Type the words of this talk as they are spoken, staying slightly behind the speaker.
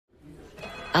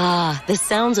Ah, the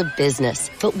sounds of business.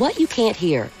 But what you can't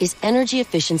hear is energy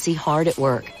efficiency hard at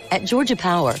work. At Georgia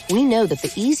Power, we know that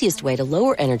the easiest way to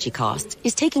lower energy costs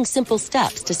is taking simple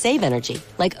steps to save energy,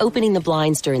 like opening the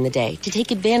blinds during the day to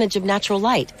take advantage of natural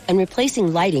light and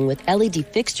replacing lighting with LED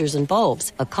fixtures and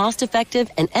bulbs, a cost-effective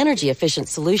and energy-efficient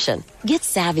solution. Get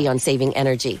savvy on saving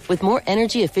energy with more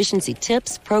energy efficiency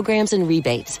tips, programs, and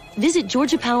rebates. Visit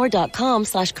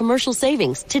georgiapower.com/commercial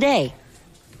savings today.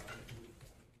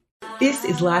 This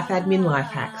is Life Admin Life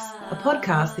Hacks, a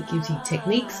podcast that gives you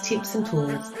techniques, tips and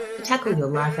tools to tackle your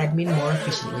life admin more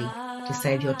efficiently, to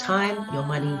save your time, your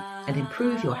money and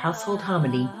improve your household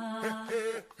harmony.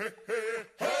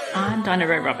 I'm Dinah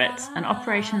Rowe Roberts, an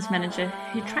operations manager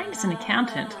who trained as an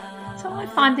accountant, so I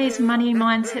find these money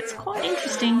mindsets quite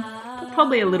interesting, but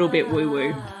probably a little bit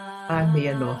woo-woo. I'm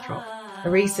Mia Northrop, a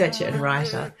researcher and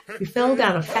writer who fell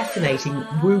down a fascinating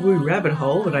woo-woo rabbit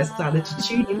hole when I started to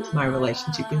tune into my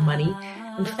relationship with money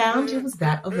and found it was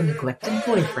that of a neglected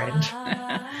boyfriend.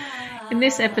 In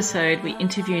this episode, we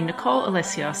interview Nicole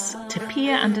Alesios to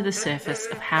peer under the surface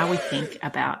of how we think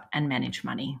about and manage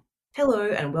money. Hello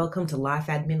and welcome to Life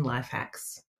Admin Life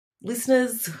Hacks.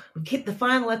 Listeners, we've hit the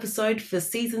final episode for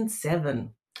Season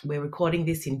 7. We're recording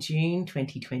this in June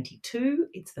 2022.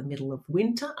 It's the middle of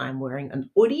winter. I'm wearing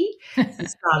an hoodie. It's the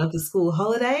start of the school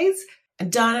holidays.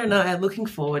 And Dinah and I are looking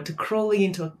forward to crawling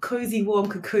into a cosy, warm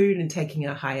cocoon and taking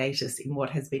a hiatus in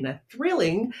what has been a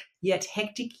thrilling yet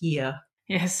hectic year.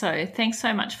 Yeah, so thanks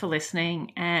so much for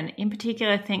listening. And in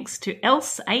particular, thanks to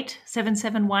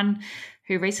Else8771,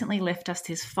 who recently left us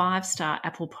this 5-star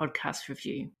Apple Podcast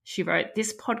review. She wrote,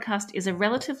 "This podcast is a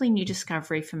relatively new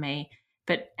discovery for me,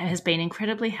 but has been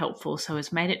incredibly helpful, so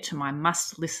has made it to my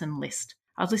must-listen list.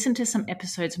 I've listened to some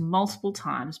episodes multiple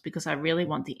times because I really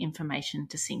want the information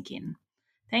to sink in.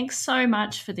 Thanks so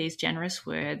much for these generous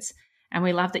words, and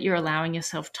we love that you're allowing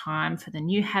yourself time for the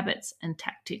new habits and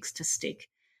tactics to stick.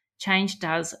 Change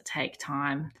does take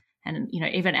time, and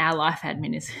even our life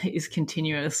admin is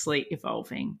continuously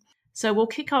evolving. So we'll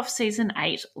kick off Season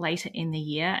 8 later in the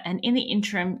year, and in the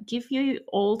interim, give you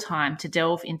all time to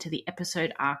delve into the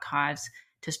episode archives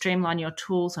to streamline your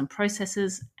tools and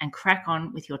processes and crack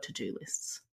on with your to-do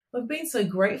lists." We've been so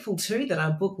grateful too that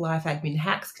our book Life Admin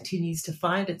Hacks continues to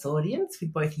find its audience,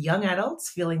 with both young adults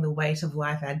feeling the weight of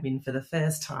life admin for the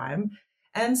first time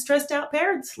and stressed out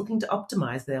parents looking to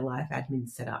optimise their life admin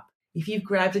setup. If you've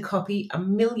grabbed a copy, a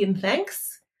million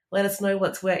thanks. Let us know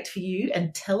what's worked for you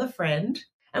and tell a friend.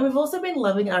 And we've also been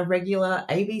loving our regular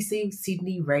ABC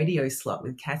Sydney radio slot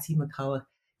with Cassie McCullough.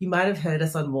 You might have heard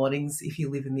us on mornings if you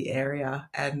live in the area,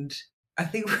 and I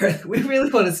think we really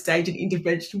want to stage an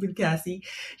intervention with Cassie.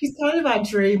 She's kind of our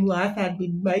dream life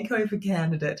admin makeover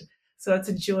candidate, so it's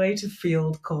a joy to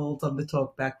field calls on the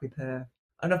talkback with her.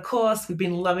 And of course, we've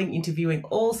been loving interviewing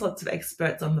all sorts of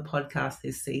experts on the podcast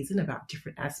this season about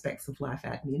different aspects of life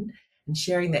admin and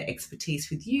sharing their expertise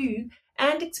with you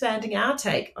and expanding our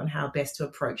take on how best to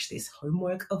approach this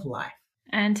homework of life.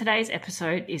 And today's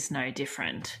episode is no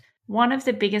different. One of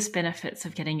the biggest benefits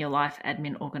of getting your life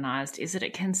admin organised is that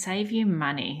it can save you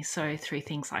money. So through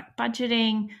things like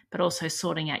budgeting, but also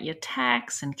sorting out your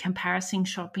tax and comparison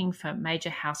shopping for major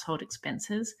household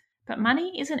expenses. But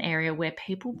money is an area where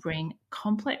people bring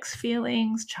complex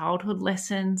feelings, childhood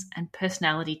lessons, and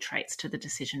personality traits to the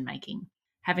decision making.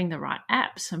 Having the right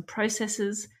apps and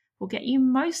processes will get you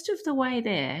most of the way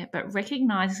there, but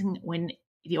recognising when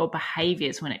your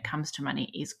behaviours when it comes to money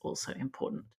is also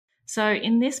important. So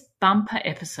in this bumper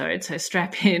episode, so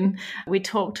strap in, we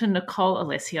talk to Nicole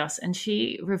Alesios, and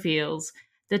she reveals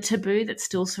the taboo that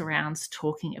still surrounds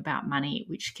talking about money,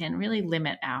 which can really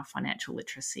limit our financial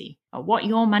literacy, what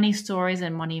your money stories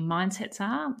and money mindsets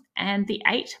are, and the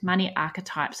 8 money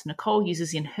archetypes Nicole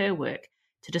uses in her work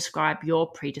to describe your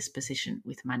predisposition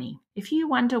with money. If you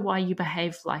wonder why you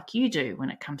behave like you do when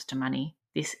it comes to money,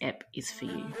 this ep is for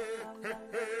you.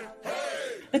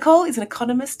 Nicole is an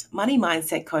economist, money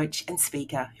mindset coach and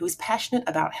speaker who is passionate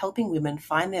about helping women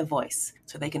find their voice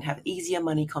so they can have easier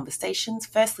money conversations,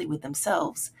 firstly with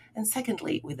themselves and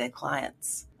secondly with their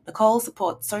clients. Nicole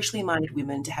supports socially minded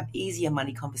women to have easier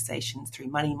money conversations through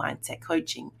money mindset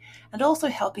coaching and also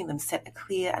helping them set a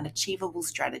clear and achievable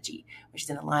strategy, which is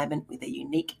in alignment with their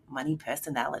unique money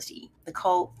personality.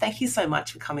 Nicole, thank you so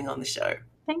much for coming on the show.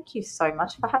 Thank you so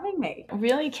much for having me.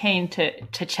 Really keen to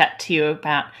chat to you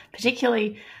about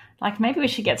particularly, maybe we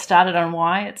should get started on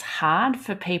why it's hard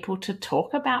for people to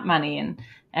talk about money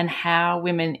and how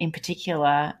women in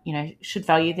particular, should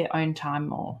value their own time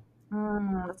more.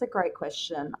 That's a great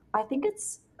question. I think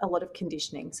it's a lot of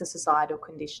conditioning, so societal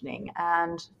conditioning.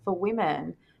 And for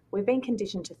women, we've been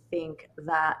conditioned to think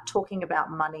that talking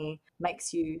about money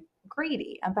makes you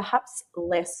greedy and perhaps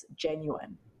less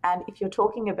genuine. And if you're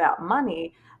talking about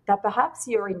money, that perhaps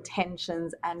your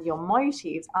intentions and your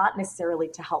motives aren't necessarily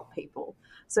to help people.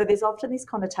 So there's often this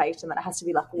connotation that it has to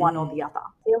be like one or the other.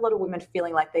 I see a lot of women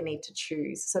feeling like they need to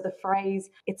choose. So the phrase,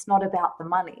 it's not about the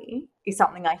money, is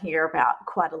something I hear about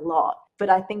quite a lot. But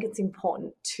I think it's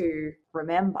important to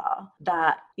remember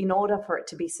that in order for it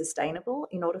to be sustainable,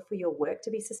 in order for your work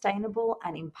to be sustainable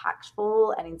and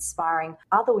impactful and inspiring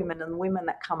other women and women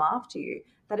that come after you,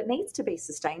 that it needs to be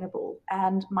sustainable.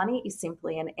 And money is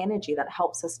simply an energy that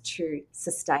helps us to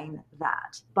sustain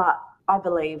that. But I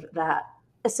believe that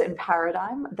a certain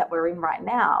paradigm that we're in right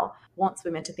now wants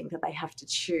women to think that they have to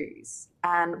choose.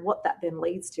 And what that then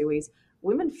leads to is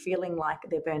women feeling like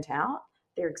they're burnt out,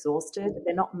 they're exhausted,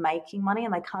 they're not making money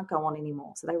and they can't go on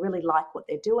anymore. So they really like what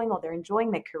they're doing or they're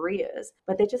enjoying their careers,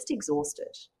 but they're just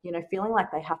exhausted, feeling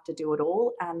like they have to do it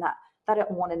all and that they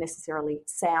don't want to necessarily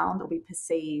sound or be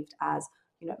perceived as,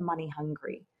 money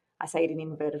hungry. I say it in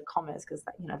inverted commas because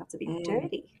that's a bit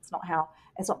dirty. It's not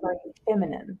very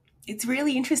feminine. It's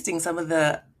really interesting, some of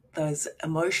those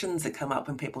emotions that come up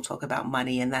when people talk about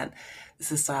money, and that the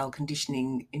societal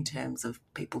conditioning in terms of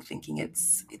people thinking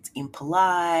it's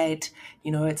impolite,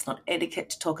 it's not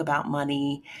etiquette to talk about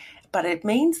money. But it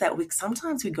means that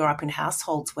sometimes we grow up in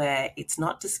households where it's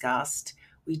not discussed.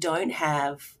 We don't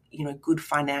have, good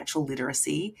financial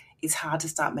literacy. It's hard to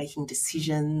start making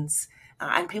decisions.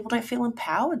 And people don't feel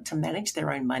empowered to manage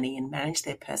their own money and manage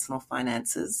their personal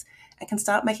finances, and can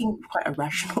start making quite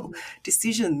irrational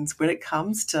decisions when it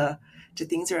comes to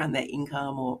things around their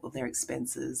income or their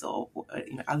expenses or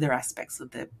other aspects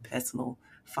of their personal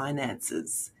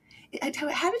finances.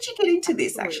 How did you get into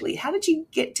this, actually? How did you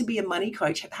get to be a money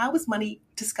coach? How was money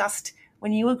discussed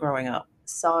when you were growing up?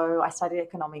 So I studied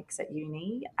economics at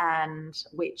uni, and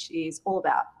which is all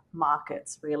about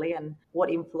markets really and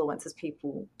what influences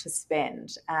people to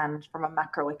spend, and from a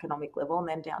macroeconomic level and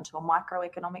then down to a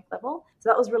microeconomic level. So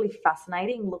that was really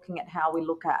fascinating, looking at how we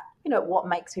look at what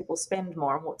makes people spend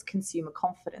more and what's consumer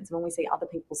confidence. When we see other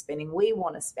people spending, we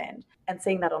want to spend, and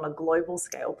seeing that on a global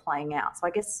scale playing out. So I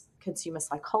guess consumer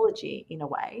psychology in a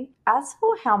way. As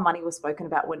for how money was spoken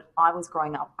about when I was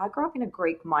growing up, I grew up in a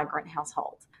Greek migrant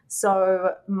household.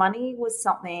 So money was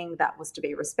something that was to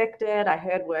be respected. I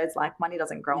heard words like money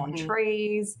doesn't grow on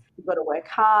trees. You've got to work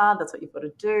hard. That's what you've got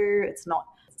to do. It's not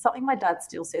something my dad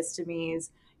still says to me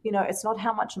is, it's not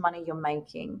how much money you're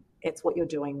making. It's what you're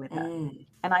doing with it.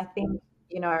 And I think,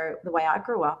 the way I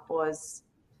grew up was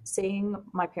seeing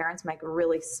my parents make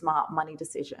really smart money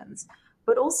decisions,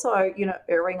 but also,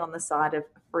 erring on the side of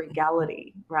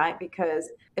frugality, right? Because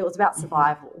it was about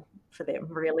survival for them,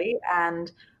 really.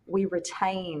 And we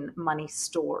retain money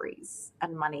stories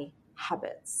and money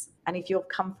habits. And if you've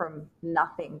come from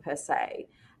nothing per se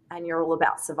and you're all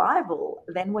about survival,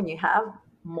 then when you have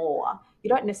more, you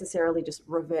don't necessarily just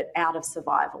revert out of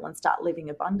survival and start living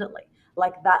abundantly.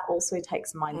 Like that also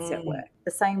takes mindset work.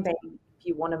 The same being if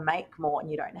you want to make more and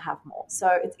you don't have more. So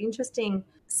it's interesting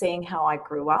seeing how I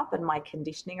grew up and my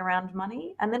conditioning around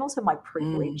money, and then also my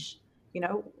privilege.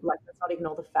 Let's not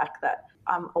ignore the fact that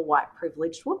I'm a white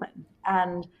privileged woman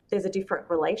and there's a different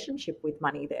relationship with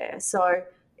money there. So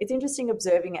it's interesting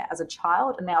observing it as a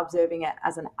child and now observing it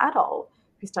as an adult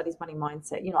who studies money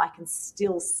mindset. I can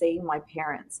still see my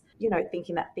parents,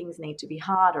 thinking that things need to be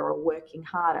harder or working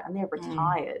harder, and they're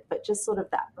retired, but just sort of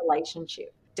that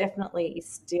relationship definitely is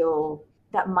still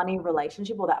that money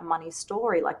relationship or that money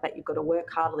story, like that you've got to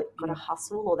work hard or that you've got to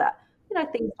hustle or that,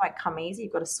 things don't come easy,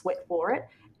 you've got to sweat for it.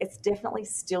 It's definitely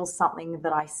still something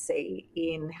that I see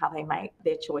in how they make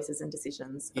their choices and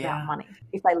decisions about money.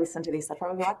 If they listen to this, they're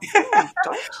probably like,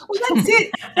 don't. Well, that's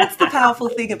it. That's the powerful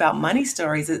thing about money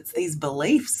stories. It's these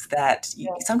beliefs that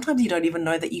sometimes you don't even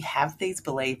know that you have these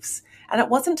beliefs. And it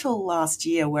wasn't until last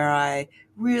year where I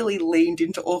really leaned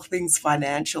into all things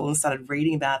financial and started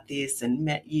reading about this and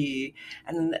met you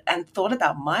and thought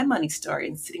about my money story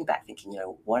and sitting back thinking,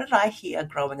 what did I hear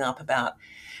growing up about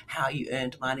how you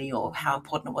earned money or how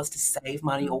important it was to save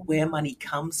money or where money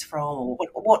comes from or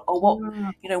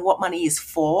what money is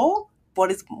for,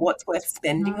 what's worth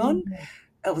spending on.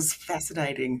 It was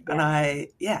fascinating. And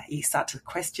you start to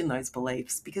question those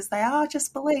beliefs because they are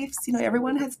just beliefs.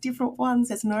 Everyone has different ones.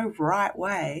 There's no right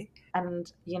way.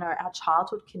 And, our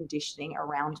childhood conditioning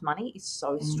around money is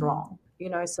so strong.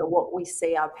 So what we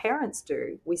see our parents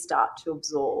do, we start to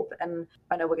absorb. And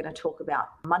I know we're going to talk about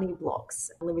money blocks,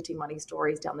 limiting money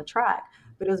stories down the track,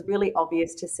 but it was really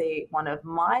obvious to see one of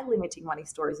my limiting money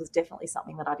stories was definitely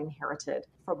something that I'd inherited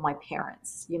from my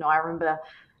parents. I remember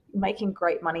making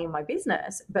great money in my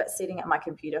business, but sitting at my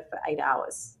computer for 8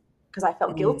 hours because I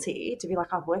felt guilty to be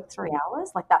like, I've worked 3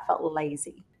 hours. Like that felt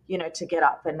lazy. to get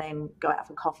up and then go out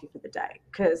for coffee for the day,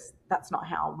 because that's not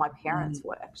how my parents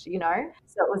worked. So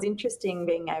it was interesting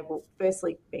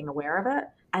firstly being aware of it,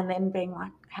 and then being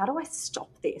like, how do I stop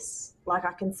this? Like,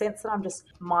 I can sense that I'm just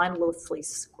mindlessly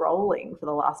scrolling for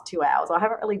the last 2 hours. I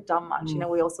haven't really done much.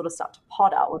 We all sort of start to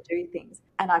potter or do things,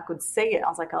 and I could see it. I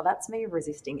was like, oh, that's me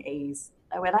resisting ease.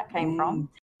 Know where that came from?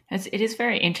 It is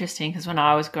very interesting, because when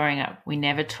I was growing up, we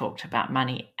never talked about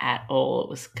money at all. It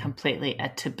was completely a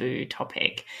taboo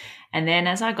topic. And then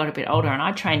as I got a bit older, and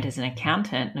I trained as an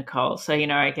accountant, Nicole, so,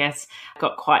 I guess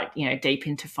got quite, deep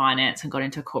into finance and got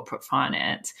into corporate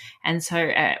finance. And so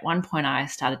at one point I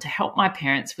started to help my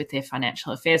parents with their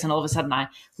financial affairs, and all of a sudden I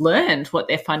learned what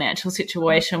their financial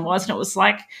situation was. And it was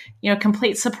like, a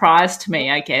complete surprise to me,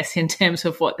 I guess, in terms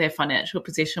of what their financial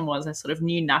position was. I sort of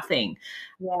knew nothing.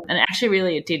 Yeah. And actually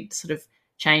really it did sort of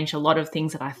change a lot of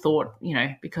things that I thought,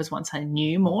 because once I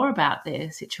knew more about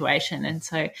their situation. And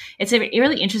so it's a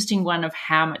really interesting one of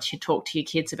how much you talk to your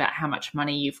kids about how much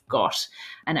money you've got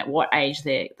and at what age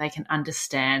they can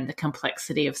understand the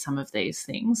complexity of some of these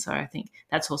things. So I think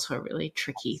that's also a really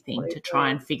tricky thing to try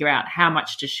and figure out how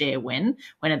much to share when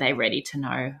are they ready to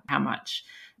know how much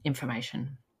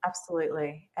information.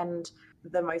 Absolutely. And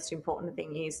the most important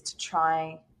thing is to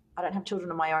try. I don't have children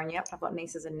of my own yet, but I've got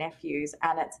nieces and nephews,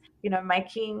 and it's,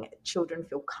 making children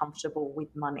feel comfortable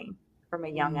with money from a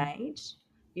young age,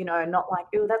 not like,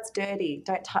 oh, that's dirty,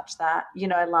 don't touch that,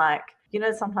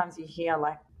 sometimes you hear,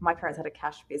 like, my parents had a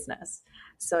cash business,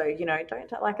 so,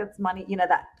 don't, like, it's money,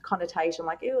 that connotation,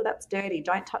 like, oh, that's dirty,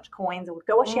 don't touch coins, or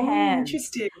go wash your hands.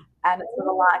 Interesting. And it's sort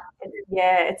of like,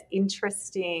 it's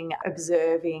interesting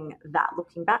observing that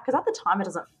looking back, because at the time it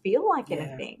doesn't feel like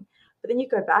anything. But then you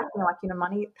go back and you're like,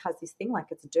 money has this thing, like,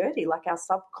 it's dirty. Like, our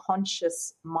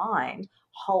subconscious mind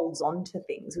holds on to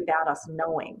things without us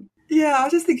knowing. Yeah, I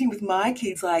was just thinking with my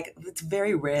kids, like, it's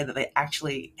very rare that they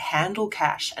actually handle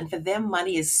cash. And for them,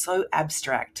 money is so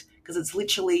abstract, because it's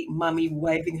literally mummy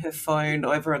waving her phone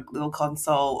over a little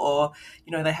console, or,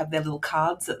 they have their little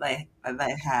cards that they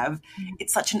have.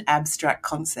 It's such an abstract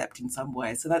concept in some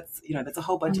ways. So that's, there's a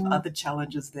whole bunch of other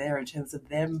challenges there in terms of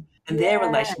them and their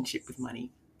relationship with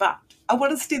money. But I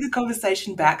want to steer the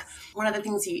conversation back. One of the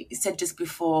things you said just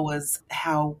before was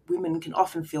how women can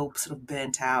often feel sort of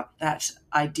burnt out, that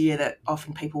idea that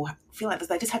often people feel like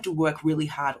they just have to work really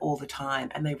hard all the time,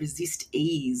 and they resist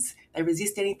ease. They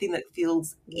resist anything that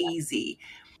feels easy.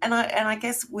 And I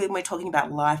guess when we're talking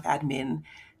about life admin,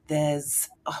 there's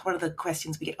one of the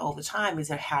questions we get all the time is,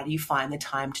 how do you find the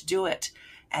time to do it?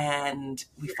 And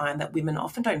we find that women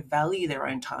often don't value their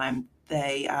own time.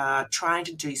 They are trying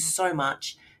to do so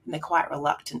much, and they're quite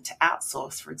reluctant to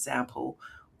outsource, for example,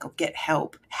 or get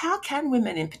help. How can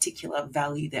women in particular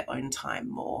value their own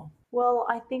time more? Well,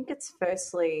 I think it's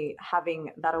firstly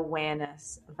having that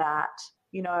awareness that,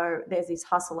 there's this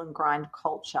hustle and grind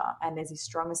culture, and there's this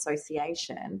strong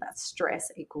association that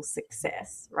stress equals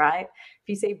success, right?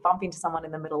 If you bump into someone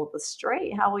in the middle of the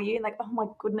street, how are you? And like, oh my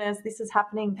goodness, this is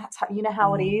happening. That's how,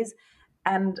 how it is.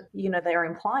 And, they're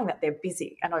implying that they're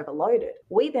busy and overloaded.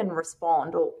 We then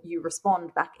respond, or you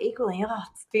respond back equally. Oh,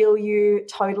 feel you,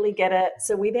 totally get it.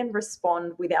 So we then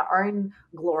respond with our own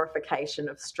glorification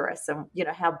of stress and,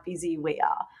 how busy we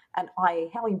are, and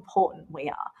how important we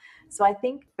are. So I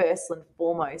think first and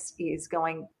foremost is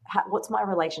what's my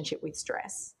relationship with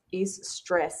stress? Is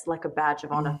stress like a badge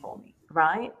of honor for me,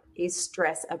 right? Is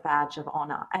stress a badge of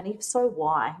honor? And if so,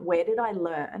 why? Where did I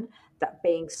learn that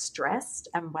being stressed,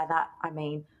 and by that I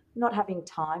mean not having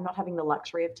time, not having the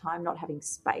luxury of time, not having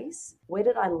space, where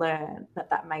did I learn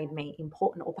that made me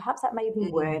important, or perhaps that made me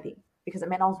worthy, because it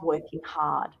meant I was working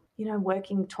hard,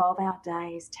 working 12-hour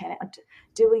days, 10,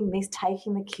 doing this,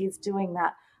 taking the kids, doing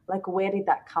that. Like, where did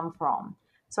that come from?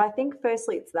 So I think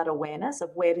firstly, it's that awareness of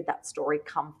where did that story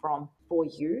come from for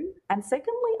you? And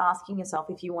secondly, asking yourself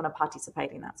if you want to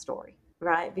participate in that story,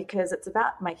 right? Because it's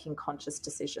about making conscious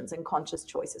decisions and conscious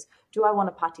choices. Do I want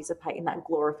to participate in that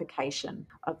glorification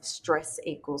of stress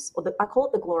equals, I call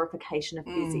it the glorification of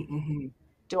busy. Mm-hmm.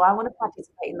 Do I want to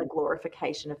participate in the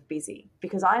glorification of busy?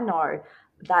 Because I know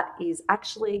that is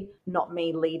actually not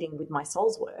me leading with my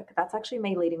soul's work. That's actually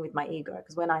me leading with my ego.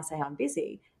 Because when I say I'm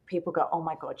busy, people go, oh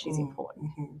my God, she's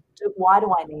important. Why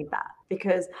do I need that?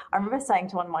 Because I remember saying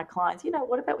to one of my clients,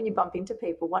 what about when you bump into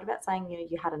people? What about saying,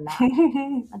 you had a nap?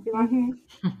 I'd be like,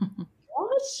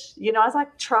 what? I was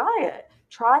like, try it.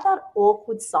 Try that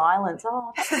awkward silence.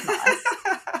 Oh, that's nice.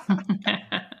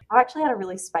 I've actually had a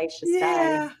really spacious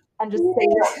day, and just see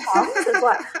what comes. It's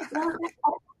like, no, that's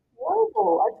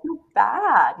horrible. I feel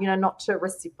bad, not to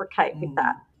reciprocate with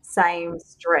that same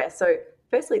stress. So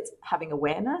firstly, it's having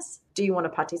awareness. Do you want to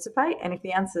participate? And if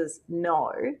the answer is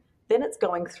no, Then it's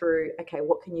going through, okay,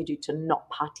 what can you do to not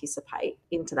participate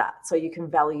into that so you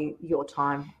can value your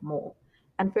time more?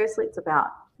 And firstly, it's about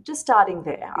just starting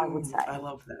there, I would say. I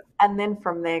love that. And then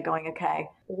from there going, okay,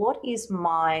 what is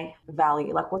my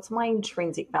value? Like, what's my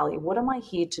intrinsic value? What am I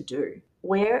here to do?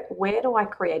 Where do I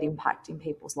create impact in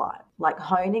people's lives? Like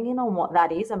honing in on what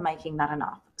that is and making that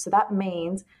enough. So that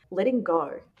means letting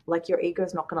go. Like your ego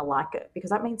is not going to like it, because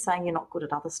that means saying you're not good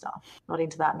at other stuff, not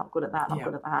into that, not good at that, not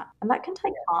good at that. And that can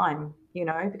take time,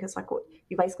 because like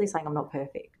you're basically saying I'm not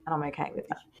perfect and I'm okay with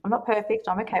that. I'm not perfect.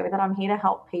 I'm okay with it. I'm here to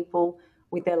help people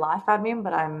with their life admin,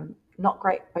 but I'm not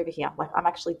great over here. Like I'm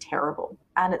actually terrible.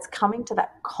 And it's coming to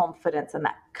that confidence and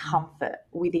that comfort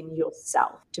within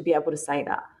yourself to be able to say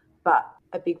that. But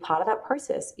a big part of that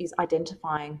process is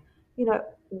identifying,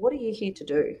 what are you here to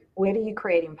do? Where do you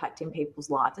create impact in people's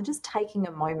lives? And just taking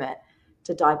a moment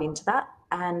to dive into that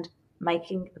and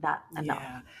making that enough.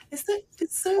 Yeah.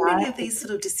 There's so many of these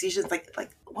sort of decisions,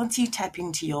 like once you tap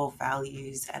into your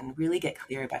values and really get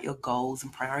clear about your goals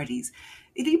and priorities,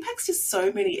 it impacts just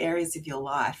so many areas of your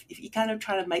life. If you kind of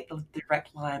try to make the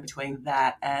direct line between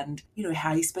that and,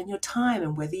 how you spend your time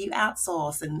and whether you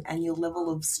outsource and your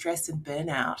level of stress and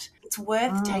burnout, it's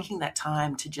worth taking that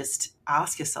time to just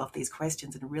ask yourself these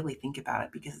questions and really think about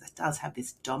it, because it does have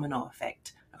this domino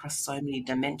effect across so many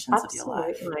dimensions of your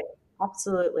life.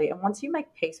 Absolutely. And once you make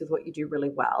peace with what you do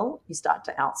really well, you start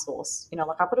to outsource.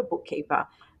 Like I've got a bookkeeper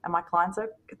and my clients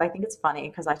they think it's funny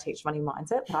because I teach money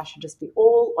mindset, but I should just be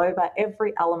all over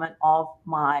every element of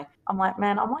I'm like,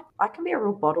 I can be a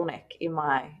real bottleneck in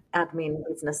my admin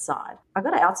business side. I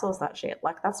got to outsource that shit.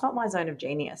 Like that's not my zone of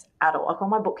genius at all. I call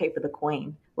my bookkeeper the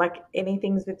queen. Like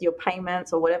anything's with your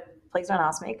payments or whatever, please don't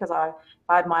ask me, because if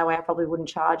I had my way, I probably wouldn't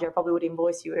charge you. I probably would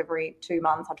invoice you every 2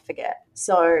 months. I'd forget.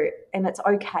 So, and it's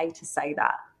okay to say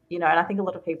that, and I think a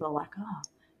lot of people are like, oh,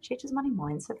 she teaches money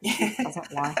mindset, but she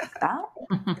doesn't like that.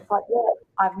 It's like,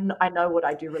 yeah, I know what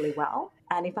I do really well.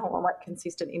 And if I want like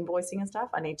consistent invoicing and stuff,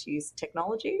 I need to use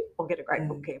technology or get a great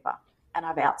bookkeeper. And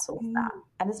I've outsourced that.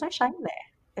 And there's no shame there.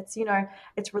 It's,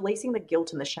 it's releasing the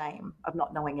guilt and the shame of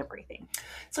not knowing everything.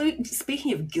 So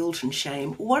speaking of guilt and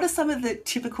shame, what are some of the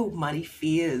typical money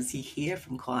fears you hear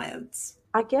from clients?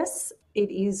 I guess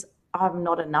it is, I'm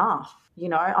not enough.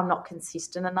 I'm not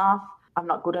consistent enough. I'm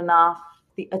not good enough.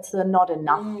 It's the not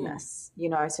enoughness,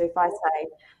 So if I say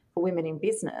for women in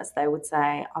business, they would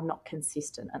say, I'm not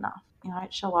consistent enough. I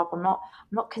don't show up. I'm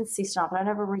not consistent enough. I don't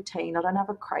have a routine. I don't have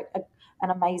an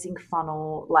amazing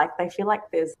funnel. Like they feel like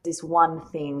there's this one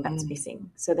thing that's missing.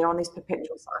 So they're on this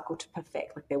perpetual cycle to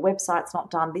perfect. Like their website's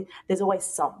not done. There's always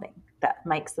something that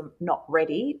makes them not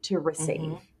ready to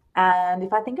receive. And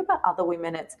if I think about other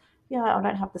women, it's, I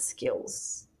don't have the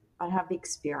skills. I don't have the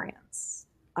experience.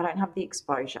 I don't have the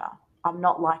exposure. I'm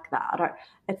not like that.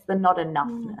 It's the not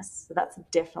enoughness. So that's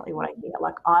definitely what I hear.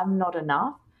 Like I'm not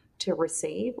enough to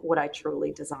receive what I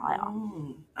truly desire.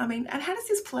 I mean, and how does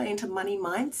this play into money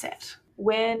mindset?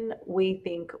 When we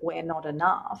think we're not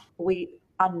enough, we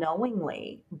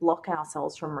unknowingly block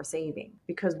ourselves from receiving,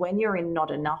 because when you're in not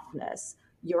enoughness,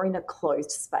 you're in a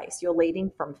closed space. You're leading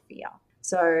from fear.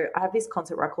 So I have this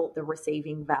concept where I call it the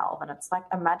receiving valve. And it's like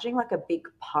imagining like a big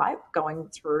pipe going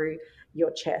through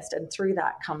your chest, and through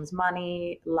that comes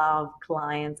money, love,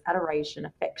 clients, adoration,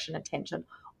 affection, attention.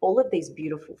 All of these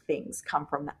beautiful things come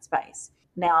from that space.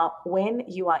 Now, when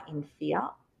you are in fear,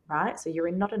 right? So you're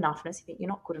in not enoughness, you think you're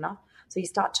not good enough. So you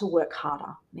start to work harder.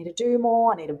 I need to do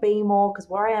more, I need to be more, because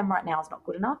where I am right now is not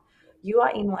good enough. You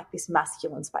are in like this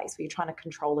masculine space where you're trying to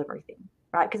control everything,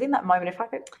 right? Because in that moment, if I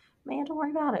go, man, don't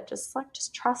worry about it. Just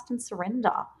trust and surrender.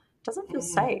 It doesn't feel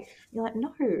safe. You're like,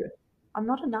 no, I'm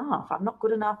not enough. I'm not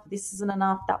good enough. This isn't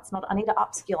enough. That's not, I need to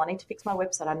upskill. I need to fix my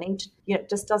website. I need to, it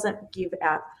just doesn't give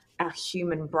our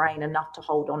human brain enough to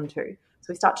hold on to. So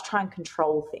we start to try and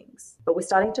control things, but we're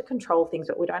starting to control things,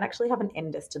 but we don't actually have an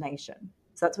end destination.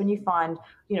 So that's when you find,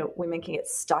 women can get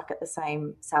stuck at the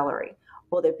same salary,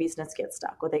 or their business gets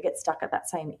stuck, or they get stuck at that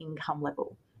same income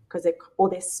level because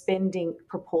they're spending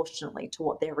proportionately to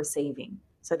what they're receiving.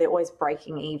 So they're always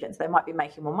breaking even. So they might be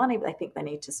making more money, but they think they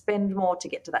need to spend more to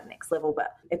get to that next level,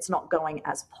 but it's not going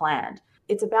as planned.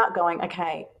 It's about going,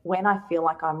 okay, when I feel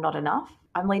like I'm not enough,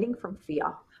 I'm leading from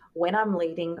fear. When I'm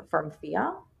leading from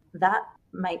fear, that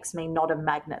makes me not a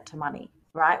magnet to money,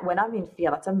 right? When I'm in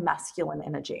fear, that's a masculine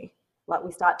energy. Like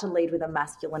we start to lead with a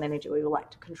masculine energy. We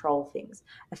like to control things.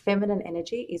 A feminine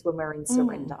energy is when we're in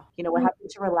surrender. We're happy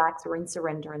to relax. We're in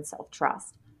surrender and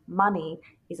self-trust. Money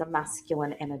is a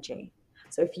masculine energy.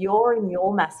 So if you're in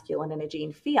your masculine energy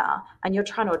in fear and you're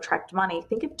trying to attract money,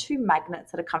 think of two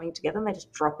magnets that are coming together and they're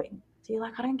just dropping. So you're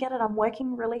like, I don't get it. I'm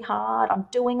working really hard. I'm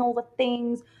doing all the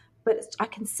things, but I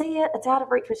can see it, it's out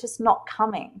of reach, it's just not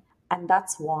coming. And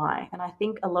that's why. And I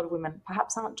think a lot of women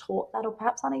perhaps aren't taught that or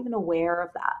perhaps aren't even aware of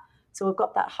that. So we've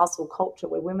got that hustle culture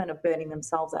where women are burning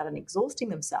themselves out and exhausting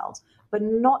themselves, but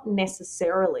not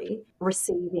necessarily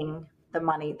receiving the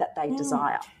money that they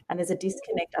desire. And there's a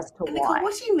disconnect as to And Nicole, why.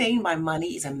 what do you mean by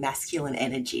money is a masculine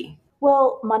energy?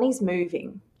 Well, money's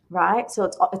moving, right? So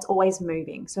it's always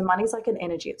moving. So money's like an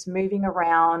energy. It's moving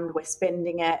around. We're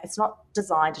spending it. It's not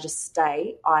designed to just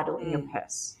stay idle in your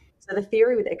purse. So the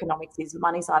theory with economics is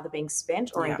money's either being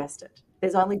spent or invested.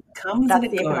 There's only comes that's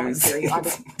and it the economic goes. theory.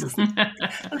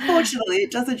 Unfortunately,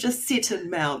 it doesn't just sit and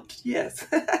mount. Yes.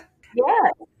 Yeah.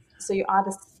 So you're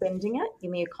either spending it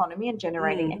in the economy and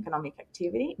generating economic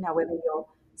activity. Now, whether you're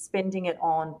spending it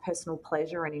on personal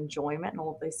pleasure and enjoyment and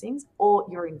all of those things, or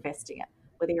you're investing it,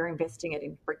 whether you're investing it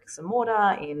in bricks and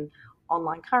mortar, in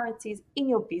online currencies, in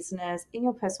your business, in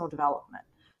your personal development.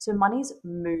 So money's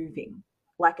moving,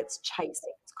 like it's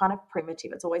chasing. It's kind of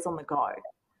primitive. It's always on the go.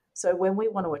 So when we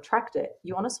want to attract it,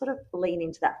 you want to sort of lean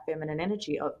into that feminine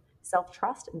energy of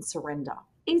self-trust and surrender.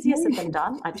 Easier said than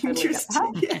done. I totally get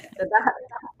that. Yeah. So that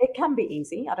it can be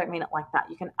easy. I don't mean it like that.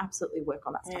 You can absolutely work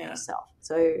on that stuff yourself.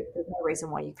 So there's no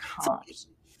reason why you can't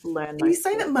learn. Can you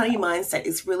say that money mindset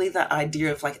is really that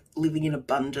idea of like living in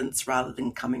abundance rather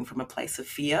than coming from a place of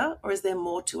fear, or is there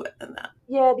more to it than that?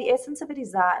 Yeah, the essence of it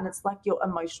is that, and it's like your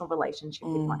emotional relationship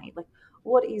with money. Like,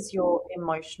 what is your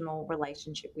emotional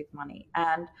relationship with money?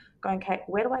 And going, okay,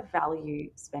 where do I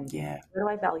value spending? Yeah. Where do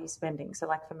I value spending? So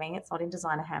like for me, it's not in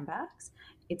designer handbags,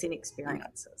 it's in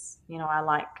experiences. You know, I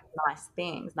like nice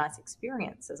things, nice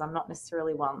experiences. I'm not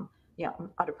necessarily one,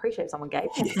 I'd appreciate if someone gave me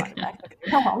a designer bag, don't get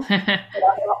me wrong, but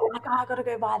I'm like, I got to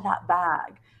go buy that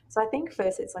bag. So I think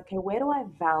first it's like, okay, where do I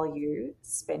value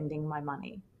spending my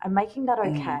money and making that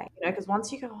okay? Because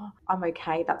once you go, I'm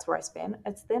okay, that's where I spend.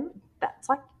 It's then that's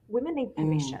like women need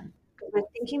permission because we're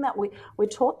thinking that we're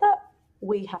taught that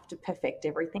we have to perfect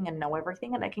everything and know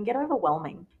everything, and it can get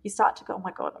overwhelming. You start to go, oh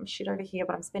my God, I'm shit over here,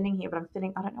 but I'm spending here, but I'm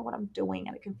spending, I don't know what I'm doing,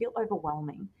 and it can feel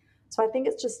overwhelming. So I think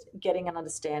it's just getting an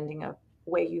understanding of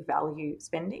where you value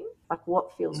spending, like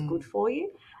what feels good for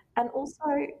you, and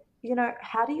also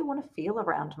how do you want to feel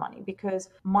around money? Because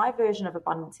my version of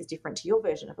abundance is different to your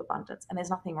version of abundance, and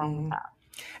there's nothing wrong with that.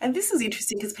 And this is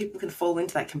interesting because people can fall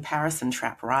into that comparison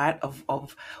trap, right?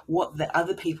 Of what the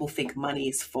other people think money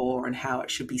is for and how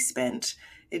it should be spent.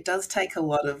 It does take a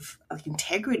lot of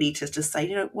integrity to just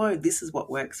say, whoa, this is what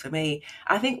works for me.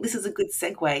 I think this is a good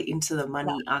segue into the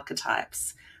money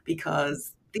archetypes,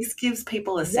 because this gives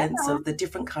people a sense of the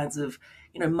different kinds of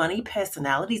money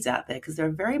personalities out there, because there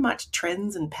are very much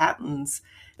trends and patterns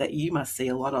that you must see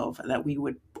a lot of that we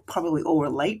would probably all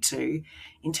relate to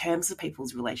in terms of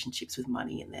people's relationships with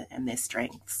money and their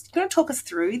strengths. You want to talk us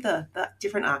through the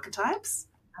different archetypes?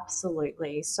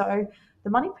 Absolutely. So the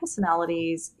money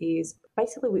personalities is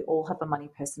basically we all have a money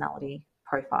personality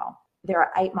profile. There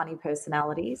are 8 money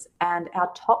personalities, and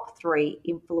our top 3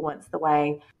 influence the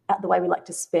way we like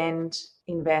to spend,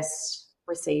 invest,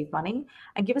 receive money,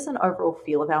 and give us an overall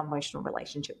feel of our emotional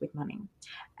relationship with money.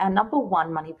 Our number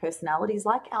 1 money personality is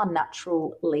like our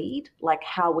natural lead, like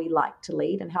how we like to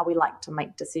lead and how we like to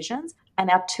make decisions.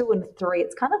 And our 2 and 3,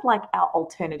 it's kind of like our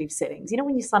alternative settings.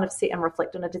 When you sort of sit and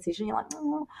reflect on a decision, you're like,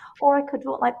 or I could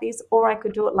do it like this, or I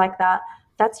could do it like that.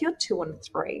 That's your 2 and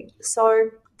 3. So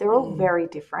they're all very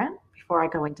different. Before I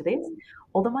go into this,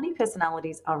 all the money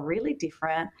personalities are really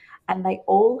different, and they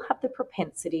all have the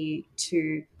propensity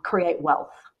to create wealth,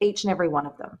 each and every one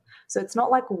of them. So it's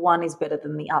not like one is better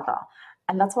than the other.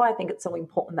 And that's why I think it's so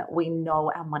important that we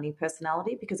know our money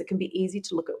personality, because it can be easy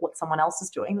to look at what someone else is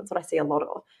doing. That's what I see a lot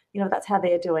of. That's how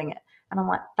they're doing it. And I'm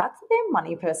like, that's their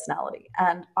money personality.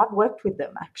 And I've worked with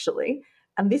them actually.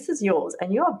 And this is yours,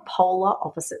 and you're polar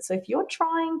opposite. So if you're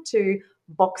trying to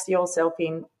box yourself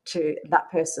into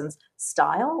that person's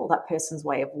style or that person's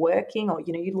way of working, or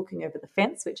you're looking over the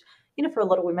fence, which for a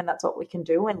lot of women that's what we can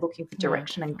do when looking for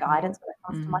direction and guidance when it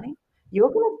comes to money.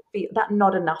 You're going to be that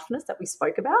not enoughness that we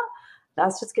spoke about.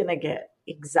 That's just going to get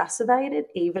exacerbated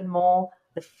even more.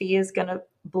 The fear's going to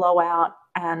blow out,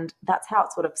 and that's how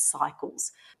it sort of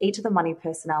cycles. Each of the money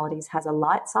personalities has a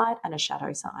light side and a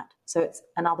shadow side. So it's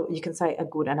another, you can say a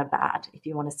good and a bad if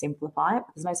you want to simplify it.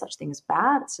 There's no such thing as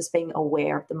bad. It's just being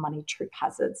aware of the money trip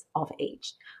hazards of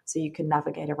each so you can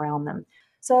navigate around them.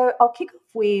 So I'll kick off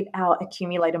with our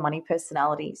accumulator money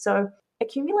personality. So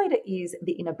accumulator is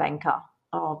the inner banker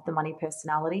of the money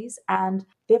personalities, and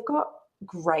they've got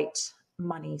great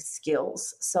money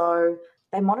skills. So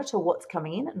they monitor what's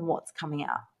coming in and what's coming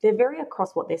out. They're very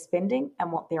across what they're spending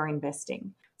and what they're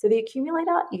investing. So the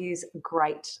accumulator is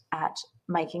great at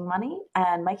making money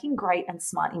and making great and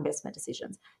smart investment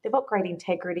decisions. They've got great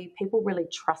integrity. People really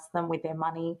trust them with their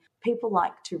money. People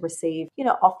like to receive,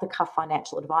 off the cuff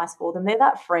financial advice for them. They're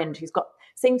that friend who's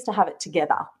seems to have it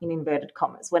together, in inverted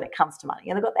commas, when it comes to money.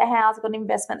 And they've got their house, they've got an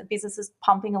investment, the business is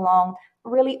pumping along,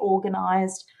 really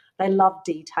organized. They love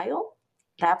detail.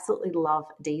 They absolutely love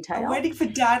detail. I'm waiting for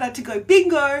Diana to go,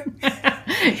 bingo.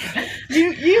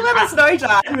 you let us know,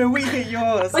 Diana, when we hear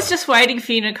yours. I was just waiting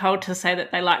for you, Nicole, to say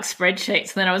that they like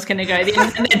spreadsheets, and then I was going to go, and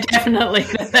they're definitely,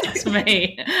 that's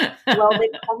me. Well, they're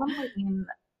commonly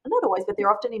not always, but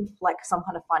they're often in like some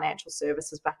kind of financial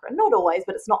services background. Not always,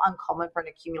 but it's not uncommon for an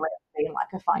accumulator to be in like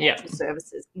a financial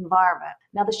services environment.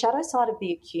 Now, the shadow side of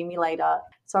the accumulator,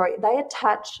 they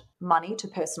attach money to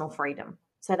personal freedom.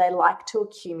 So they like to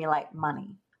accumulate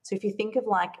money. So if you think of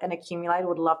like an accumulator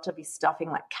would love to be stuffing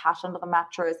like cash under the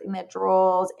mattress, in their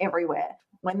drawers, everywhere.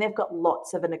 When they've got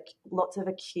lots of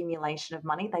accumulation of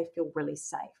money, they feel really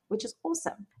safe, which is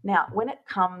awesome. Now, when it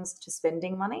comes to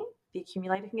spending money, the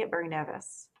accumulator can get very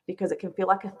nervous because it can feel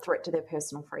like a threat to their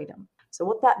personal freedom. So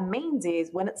what that means is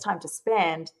when it's time to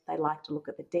spend, they like to look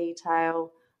at the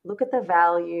detail, look at the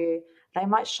value. They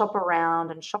might shop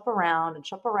around and shop around and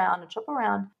shop around and shop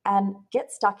around and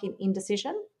get stuck in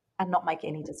indecision and not make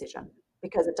any decision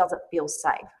because it doesn't feel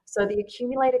safe. So the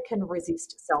accumulator can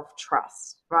resist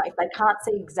self-trust, right? If they can't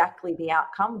see exactly the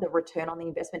outcome, the return on the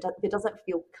investment, if it doesn't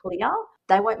feel clear,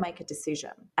 they won't make a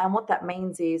decision. And what that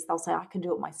means is they'll say, I can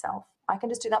do it myself. I can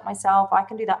just do that myself. I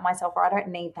can do that myself, or I don't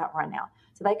need that right now.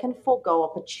 So they can forego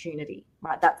opportunity,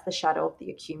 right? That's the shadow of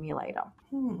the accumulator.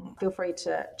 Feel free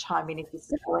to chime in if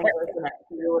this is going to resonate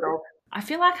with you at all. I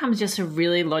feel like I'm just a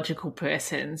really logical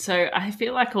person. So I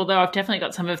feel like although I've definitely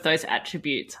got some of those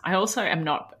attributes, I also am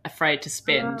not afraid to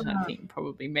spend. I think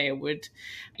probably Mia would,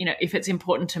 if it's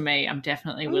important to me, I'm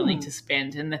definitely willing to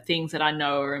spend. And the things that I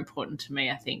know are important to me,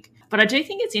 I think. But I do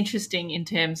think it's interesting in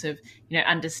terms of,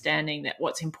 understanding that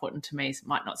what's important to me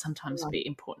might not sometimes be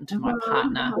important to my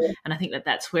partner. And I think that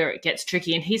that's where it gets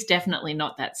tricky. And he's definitely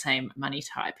not that same money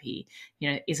type. He,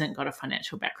 isn't got a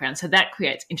financial background. So that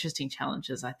creates interesting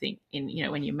challenges, I think, in,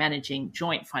 when you're managing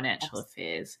joint financial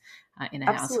affairs in a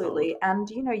household. Absolutely. And,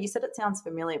 you said it sounds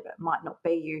familiar, but it might not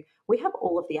be you. We have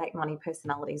all of the 8 money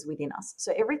personalities within us.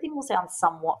 So everything will sound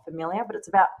somewhat familiar, but it's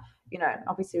about,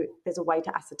 obviously there's a way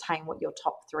to ascertain what your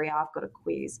top 3 are. I've got a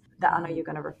quiz that I know you're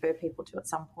going to refer people to at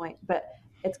some point, but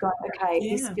it's going,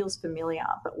 this feels familiar,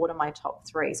 but what are my top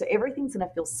 3? So everything's going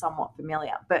to feel somewhat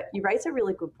familiar. But you raised a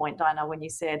really good point, Dinah, when you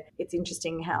said it's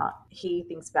interesting how he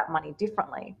thinks about money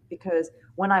differently, because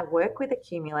when I work with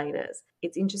accumulators,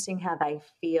 it's interesting how they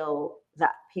feel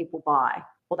that people buy,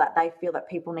 or that they feel that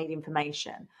people need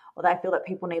information, or they feel that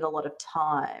people need a lot of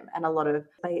time and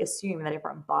they assume that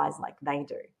everyone buys like they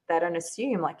do. They don't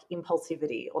assume like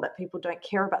impulsivity, or that people don't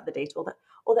care about the detail,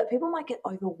 or that people might get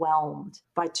overwhelmed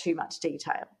by too much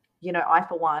detail. I,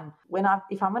 for one,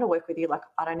 if I'm going to work with you, like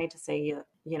I don't need to see your,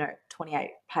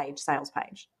 28-page sales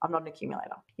page. I'm not an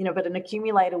accumulator, but an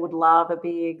accumulator would love a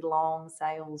big, long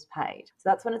sales page. So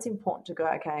that's when it's important to go,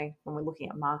 okay, when we're looking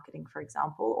at marketing, for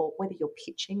example, or whether you're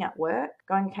pitching at work,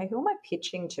 going, okay, who am I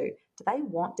pitching to? Do they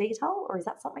want detail, or is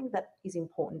that something that is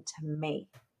important to me?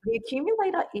 The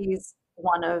accumulator is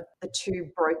one of the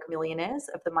 2 broke millionaires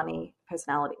of the money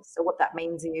personalities. So what that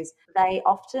means is they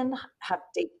often have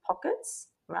deep pockets,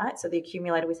 right? So the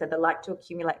accumulator, we said they like to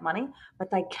accumulate money, but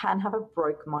they can have a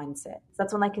broke mindset. So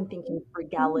that's when they can think in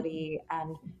frugality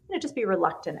and, just be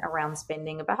reluctant around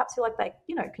spending, and perhaps feel like they,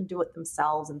 can do it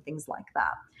themselves and things like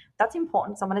that. That's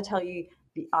important. So I'm going to tell you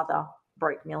the other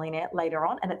broke millionaire later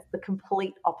on, and it's the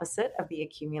complete opposite of the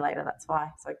accumulator. That's why.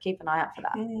 So keep an eye out for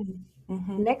that.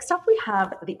 Mm-hmm. Next up, we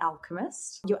have the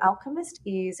alchemist. Your alchemist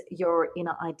is your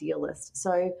inner idealist.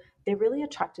 So they're really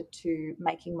attracted to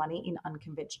making money in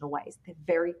unconventional ways. They're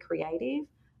very creative,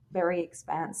 very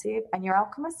expansive, and your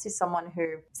alchemist is someone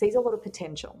who sees a lot of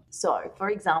potential. So, for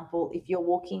example, if you're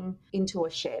walking into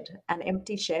a shed, an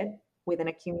empty shed with an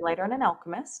accumulator and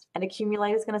an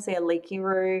accumulator is going to see a leaky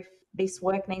roof. This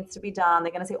work needs to be done.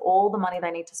 They're going to see all the money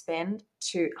they need to spend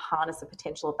to harness the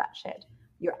potential of that shed.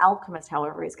 Your alchemist,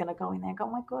 however, is going to go in there and go,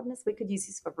 oh my goodness, we could use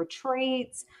this for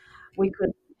retreats. We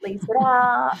could lease it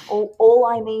out. All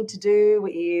I need to do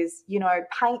is,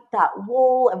 paint that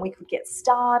wall and we could get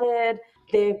started.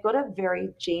 They've got a very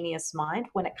genius mind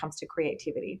when it comes to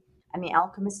creativity. And the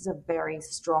alchemist is a very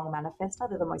strong manifester.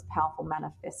 They're the most powerful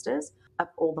manifestors of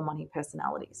all the money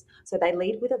personalities. So they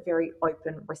lead with a very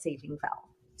open receiving valve.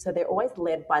 So they're always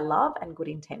led by love and good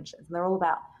intentions. And they're all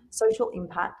about social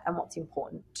impact and what's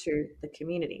important to the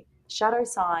community. Shadow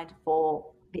side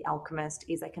for the alchemist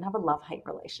is they can have a love-hate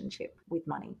relationship with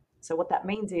money. So what that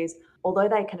means is, although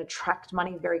they can attract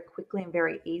money very quickly and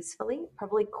very easily,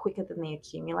 probably quicker than the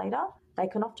accumulator, they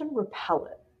can often repel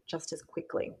it just as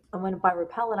quickly. And when by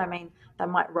repel it, I mean they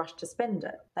might rush to spend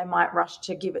it. They might rush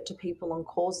to give it to people and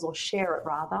causes, or share it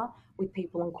rather, with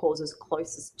people and causes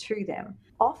closest to them.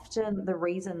 Often the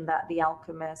reason that the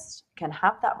alchemist can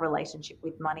have that relationship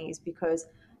with money is because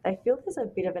they feel there's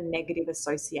a bit of a negative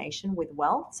association with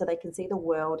wealth. So they can see the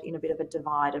world in a bit of a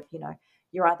divide of,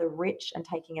 you're either rich and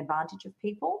taking advantage of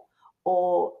people,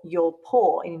 or you're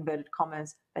poor, in inverted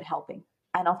commas, but helping.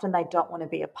 And often they don't want to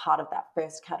be a part of that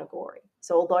first category.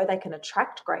 So although they can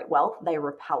attract great wealth, they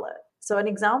repel it. So an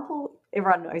example,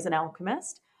 everyone knows an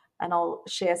alchemist, and I'll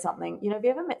share something. Have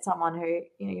you ever met someone who,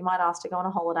 you might ask to go on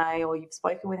a holiday, or you've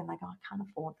spoken with them, they go, I can't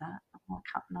afford that. Oh, I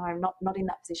can't, no, I'm not in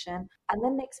that position. And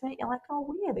then next minute you're like, oh,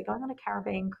 weird, they're going on a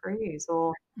Caribbean cruise,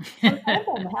 or they're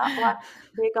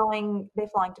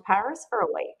flying to Paris for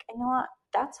a week. And you're like,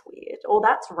 that's weird, or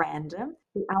that's random.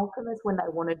 The alchemists, when they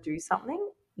want to do something,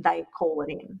 they call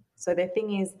it in. So their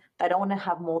thing is they don't want to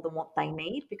have more than what they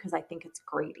need because they think it's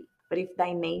greedy. But if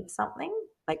they need something,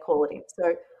 they call it in.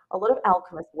 So a lot of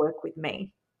alchemists work with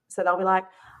me. So they'll be like,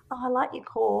 oh, I like your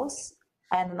course.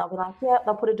 And then they'll be like, yeah,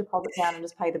 they'll put a deposit down and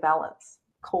just pay the balance,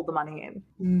 call the money in.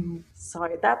 Mm. So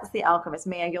that's the alchemist.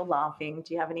 Mia, you're laughing.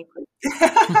 Do you have any questions?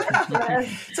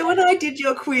 So when I did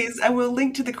your quiz, and we'll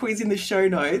link to the quiz in the show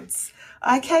notes,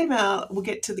 I came out, we'll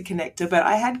get to the connector, but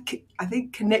I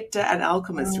think connector and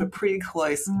alchemist were pretty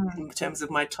close in terms of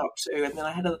my top two. And then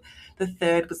I had the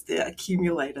third was the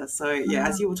accumulator. So yeah,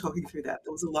 as you were talking through that,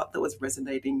 there was a lot that was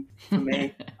resonating for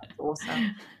me. That's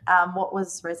awesome. What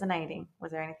was resonating?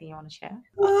 Was there anything you want to share?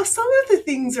 Some of the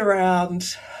things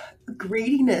around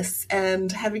greediness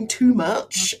and having too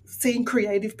much, seeing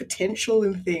creative potential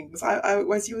in things. I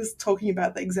as you was talking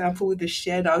about the example with the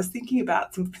shed, I was thinking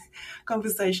about some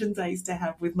conversations I used to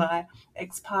have with my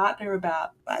ex-partner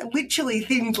about literally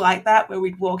things like that, where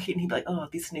we'd walk in, he'd be like, oh,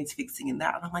 this needs fixing and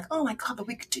that. And I'm like, oh my God, but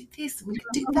we could do this and we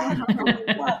could do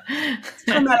that. It's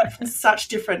come at it from such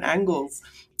different angles.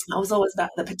 I was always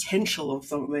about the potential of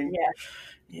something. Yeah.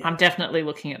 I'm definitely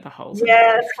looking at the holes.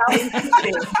 Yes, how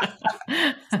interesting.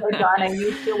 So, Diana,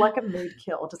 you feel like a mood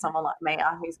kill to someone like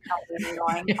Mia, who's coming and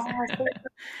going,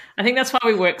 I think that's why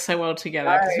we work so well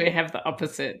together, because we have the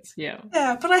opposites. Yeah,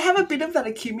 but I have a bit of that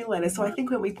accumulator. So I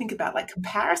think when we think about like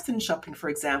comparison shopping, for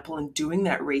example, and doing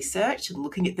that research and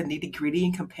looking at the nitty gritty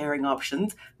and comparing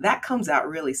options, that comes out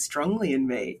really strongly in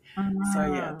me. So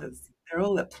yeah, they're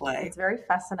all at play. It's very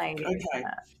fascinating. Okay. Isn't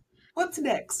it? What's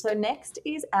next? So next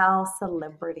is our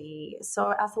celebrity.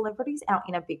 So our celebrities out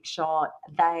in a big shot,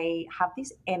 they have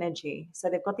this energy. So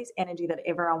they've got this energy that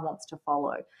everyone wants to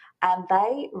follow, and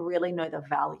they really know the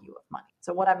value of money.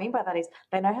 So what I mean by that is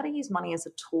they know how to use money as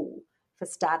a tool for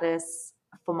status,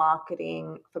 for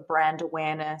marketing, for brand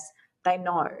awareness. They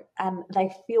know, and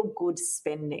they feel good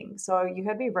spending. So you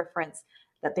heard me reference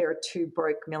that there are two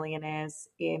broke millionaires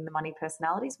in the money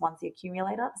personalities. One's the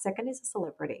accumulator, the second is a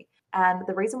celebrity. And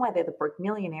the reason why they're the broke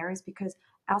millionaire is because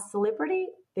our celebrity,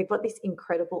 they've got this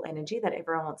incredible energy that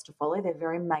everyone wants to follow. They're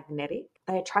very magnetic.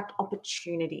 They attract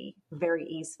opportunity very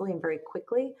easily and very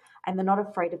quickly, and they're not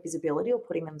afraid of visibility or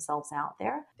putting themselves out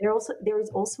there. There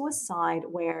is also a side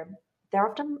where they're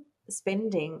often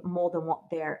spending more than what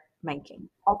they're making.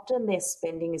 Often their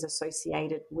spending is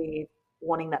associated with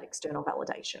wanting that external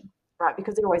validation. Right,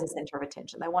 because they're always a center of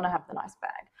attention. They want to have the nice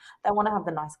bag. They want to have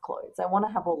the nice clothes. They want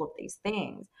to have all of these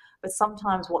things. But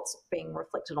sometimes what's being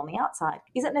reflected on the outside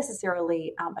isn't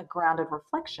necessarily a grounded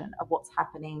reflection of what's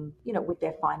happening, with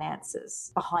their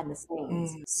finances behind the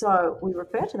scenes. So we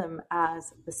refer to them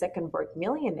as the second broke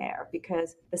millionaire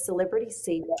because the celebrities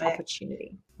see their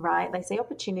opportunity, right? They see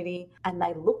opportunity and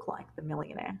they look like the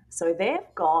millionaire. So they've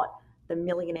got the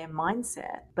millionaire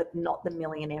mindset, but not the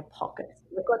millionaire pockets.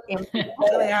 They've got empty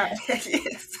pockets.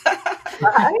 Yes.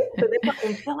 Right? So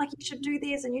they're like, you should do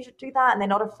this and you should do that. And they're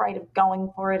not afraid of going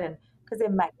for it, and because they're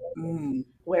magnetic.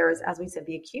 Whereas, as we said,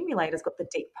 the accumulator's got the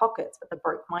deep pockets, but the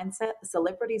broke mindset, the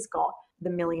celebrity's got the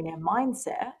millionaire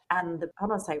mindset and I don't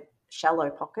want to say shallow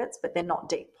pockets, but they're not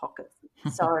deep pockets.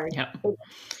 So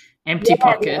empty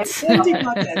pockets. Empty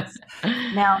pockets.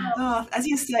 Now, as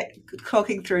you say,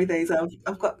 talking through these,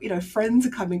 I've got, friends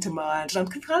are coming to mind. And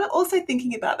I'm kind of also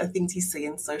thinking about the things you see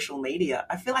in social media.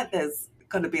 I feel like there's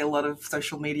going to be a lot of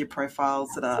social media profiles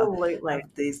that are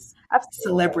these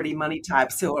celebrity money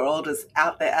types who are all just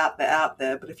out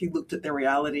there. But if you looked at their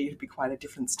reality, it'd be quite a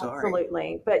different story.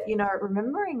 Absolutely. But,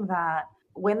 remembering that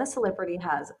when the celebrity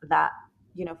has that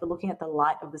if we're looking at the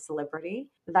light of the celebrity,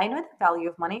 they know the value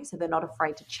of money, so they're not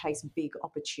afraid to chase big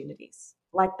opportunities.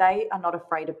 Like, they are not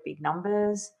afraid of big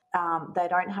numbers. They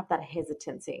don't have that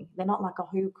hesitancy. They're not like, oh,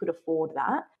 who could afford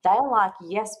that? They're like,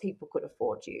 yes, people could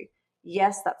afford you.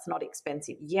 Yes, that's not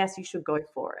expensive. Yes, you should go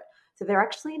for it. So they're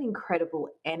actually an incredible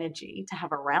energy to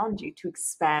have around you to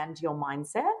expand your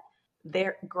mindset.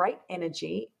 They're great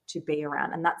energy to be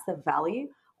around. And that's the value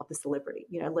of the celebrity,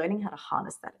 learning how to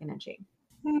harness that energy.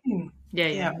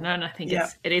 Yeah. No, and I think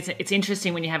it's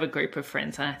interesting when you have a group of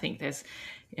friends, and I think there's,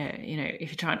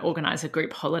 if you try and organize a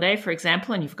group holiday, for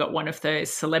example, and you've got one of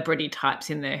those celebrity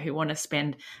types in there who want to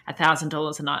spend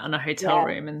 $1,000 a night on a hotel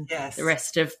room, and the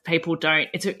rest of people don't.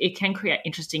 It can create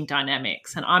interesting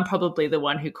dynamics, and I'm probably the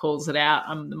one who calls it out.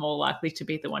 I'm the more likely to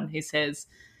be the one who says,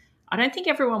 I don't think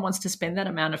everyone wants to spend that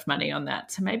amount of money on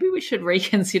that. So maybe we should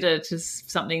reconsider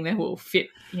just something that will fit,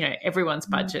 everyone's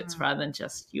budgets rather than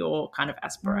just your kind of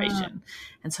aspiration.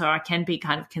 And so I can be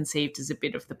kind of conceived as a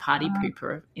bit of the party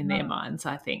pooper in their minds,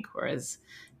 I think, whereas,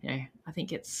 I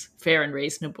think it's fair and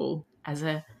reasonable as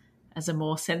a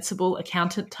more sensible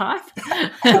accountant type.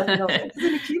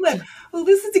 Well,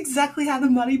 this is exactly how the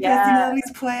money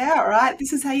personalities play out, right?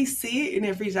 This is how you see it in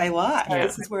everyday life. Yeah.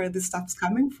 This is where this stuff's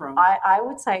coming from. I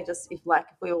would say, just if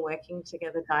we were working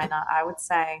together, Diana, I would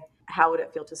say, how would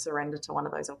it feel to surrender to one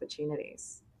of those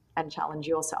opportunities and challenge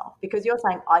yourself? Because you're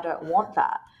saying, I don't want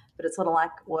that. But it's sort of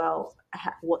like, well,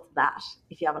 what's that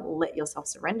if you haven't let yourself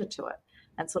surrender to it?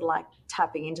 And sort of like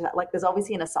tapping into that. Like, there's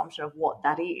obviously an assumption of what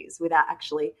that is without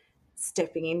actually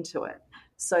stepping into it.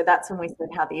 So that's when we said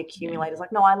how the accumulator's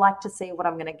like, no, I like to see what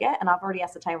I'm going to get, and I've already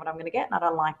ascertained what I'm going to get, and I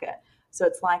don't like it. So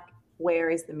it's like, where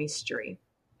is the mystery?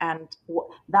 And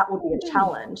that would be a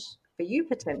challenge for you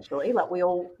potentially. Like, we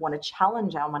all want to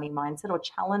challenge our money mindset or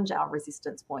challenge our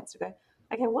resistance points to go,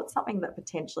 okay, what's something that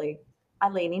potentially I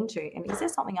lean into, and is there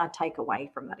something I take away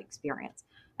from that experience?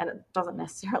 And it doesn't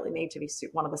necessarily need to be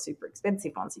one of the super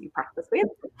expensive ones that you practice with,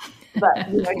 but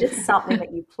just something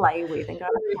that you play with and go,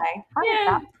 okay, how did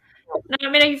that? No,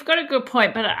 I mean, you've got a good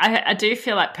point, but I do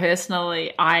feel like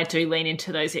personally I do lean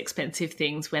into those expensive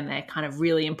things when they're kind of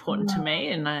really important to me,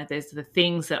 and there's the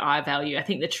things that I value. I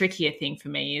think the trickier thing for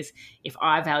me is if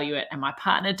I value it and my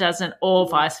partner doesn't, or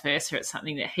vice versa, it's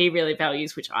something that he really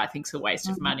values, which I think is a waste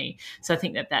of money. So I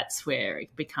think that's where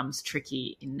it becomes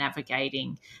tricky in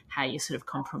navigating how you sort of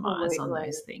compromise on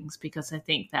those things, because I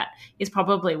think that is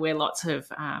probably where lots of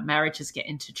marriages get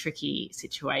into tricky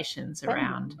situations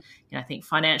around, I think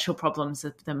financial problems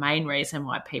are the main reason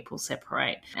why people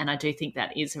separate. And I do think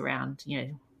that is around,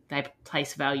 they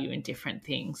place value in different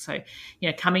things. So,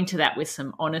 coming to that with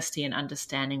some honesty and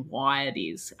understanding why it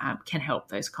is can help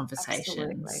those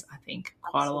conversations, I think,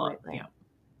 quite a lot. Yeah.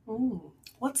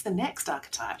 What's the next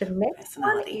archetype? The next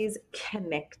one is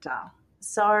connector.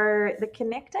 So the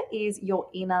connector is your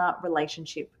inner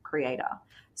relationship creator.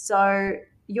 So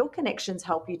your connections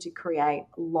help you to create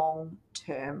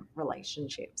long-term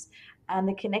relationships. And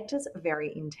the connector's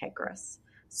very integrous.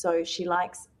 So she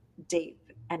likes deep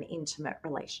and intimate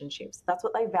relationships. That's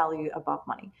what they value above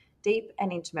money. Deep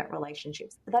and intimate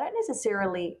relationships. They don't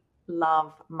necessarily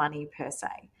love money per se.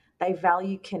 They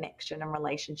value connection and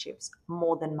relationships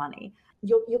more than money.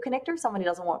 Your connector is someone who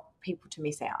doesn't want people to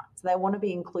miss out. So they want to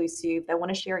be inclusive. They want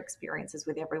to share experiences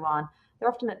with everyone. They're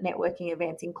often at networking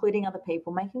events, including other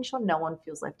people, making sure no one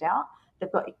feels left out.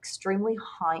 They've got extremely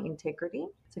high integrity.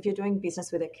 So if you're doing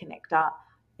business with a connector,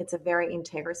 it's a very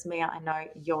integrous. Mia, I know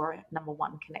you're a number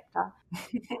one connector.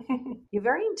 You're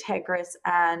very integrous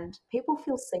and people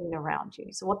feel seen around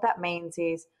you. So what that means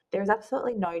is there is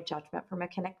absolutely no judgment from a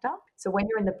connector. So when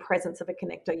you're in the presence of a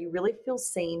connector, you really feel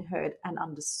seen, heard, and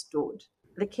understood.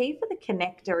 The key for the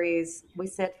connector is, we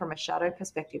said from a shadow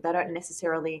perspective, they don't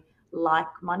necessarily like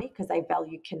money because they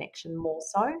value connection more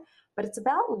so. But it's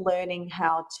about learning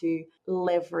how to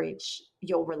leverage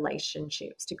your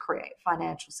relationships to create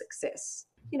financial success.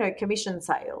 Commission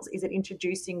sales. Is it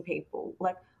introducing people?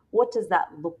 Like, what does that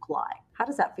look like? How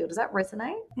does that feel? Does that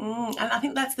resonate? And I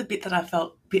think that's the bit that I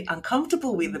felt a bit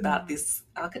uncomfortable with about this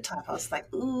archetype. I was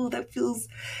like, ooh, that feels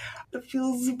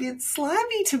a bit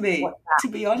slimy to me, to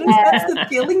be honest. Yeah. That's the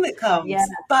feeling that comes. Yeah.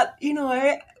 But,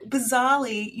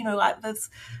 bizarrely, like that's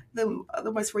the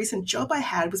most recent job I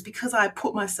had was because I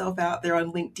put myself out there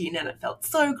on LinkedIn, and it felt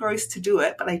so gross to do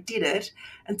it, but I did it,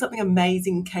 and something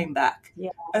amazing came back.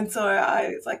 Yeah. And so I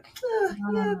was like,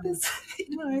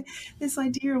 this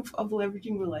idea of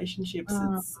leveraging relationships.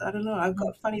 It's, I don't know, I've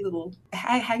got funny little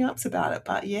hang-ups about it,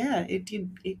 but yeah, it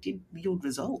did yield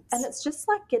results. And it's just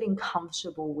like getting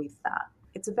comfortable with that.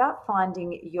 It's about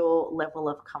finding your level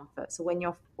of comfort. So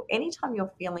anytime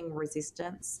you're feeling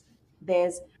resistance,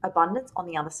 there's abundance on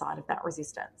the other side of that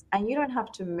resistance. And you don't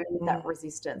have to move that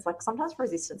resistance. Like sometimes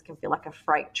resistance can feel like a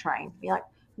freight train. Be like,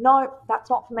 no, that's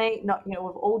not for me. No, we've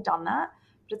all done that.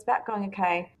 But it's about going,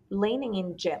 okay, leaning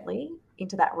in gently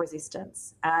into that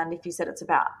resistance. And if you said it's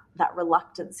about that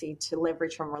reluctancy to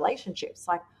leverage from relationships,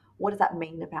 like what does that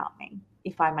mean about me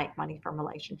if I make money from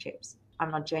relationships? I'm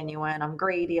not genuine, I'm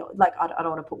greedy, like I don't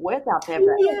want to put words out there,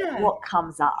 but what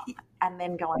comes up, and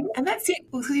then going. And that's it,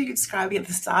 because you're describing at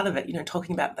the start of it,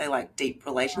 talking about they like deep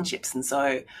relationships. And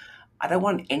so I don't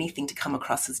want anything to come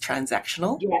across as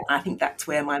transactional. Yes. I think that's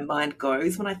where my mind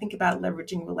goes when I think about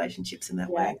leveraging relationships in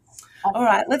that way. All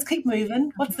right, let's keep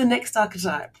moving. What's the next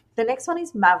archetype? The next one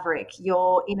is Maverick.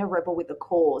 You're in a rebel with a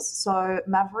cause. So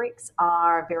Mavericks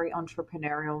are very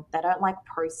entrepreneurial. They don't like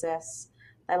process.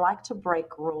 They like to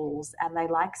break rules, and they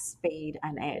like speed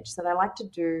and edge. So they like to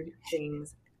do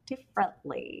things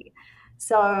differently.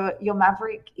 So your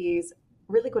Maverick is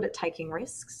really good at taking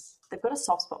risks. They've got a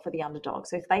soft spot for the underdog.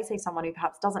 So if they see someone who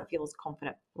perhaps doesn't feel as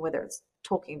confident, whether it's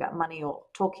talking about money or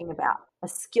talking about a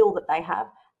skill that they have,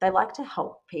 they like to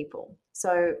help people.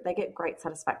 So they get great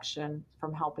satisfaction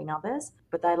from helping others,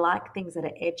 but they like things that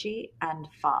are edgy and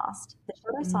fast. The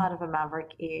shadow side of a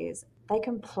Maverick is they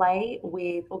can play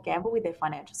with or gamble with their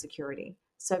financial security.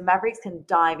 So Mavericks can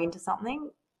dive into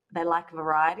something. They like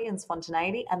variety and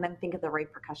spontaneity, and then think of the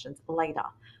repercussions later.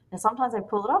 Now, sometimes they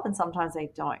pull it off and sometimes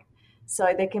they don't.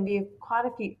 So there can be quite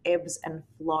a few ebbs and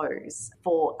flows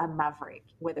for a Maverick,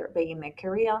 whether it be in their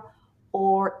career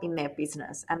or in their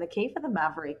business. And the key for the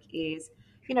Maverick is,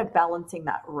 balancing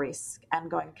that risk and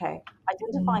going, okay,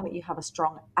 identifying that you have a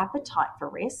strong appetite for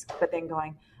risk, but then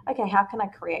going, okay, how can I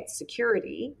create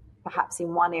security perhaps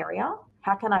in one area?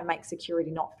 How can I make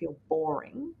security not feel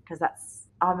boring? Because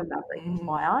I'm a Maverick in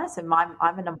my eyes, and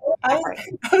I'm a number one Maverick.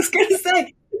 I was going to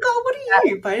say, God, what are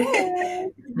you?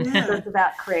 So it's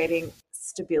about creating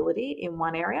stability in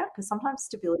one area, because sometimes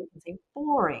stability can seem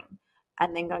boring.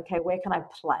 And then go, okay, where can I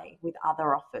play with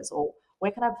other offers, or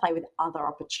where can I play with other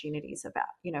opportunities about,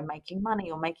 making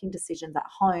money or making decisions at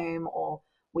home or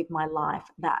with my life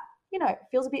that,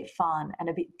 feels a bit fun and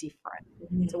a bit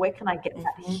different. So where can I get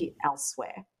that hit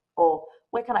elsewhere? Or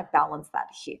where can I balance that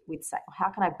hit with, how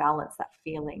can I balance that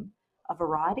feeling of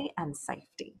variety and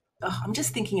safety? I'm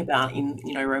just thinking about in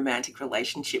romantic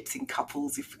relationships, in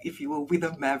couples, if you were with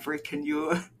a Maverick and you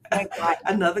were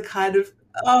another kind of,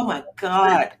 oh my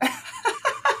God.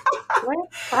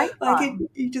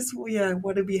 You just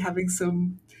want to be having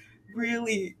some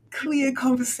really clear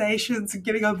conversations and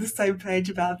getting on the same page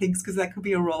about things, because that could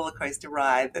be a roller coaster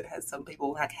ride that has some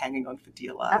people like hanging on for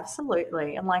dear life.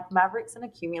 Absolutely. And like Mavericks and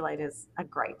accumulators are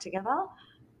great together,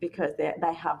 because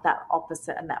they have that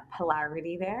opposite and that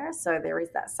polarity there. So there is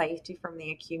that safety from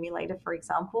the accumulator, for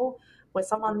example, where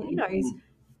someone, is,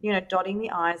 dotting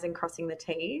the I's and crossing the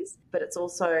T's, but it's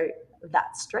also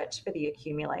that stretch for the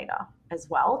accumulator as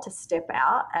well to step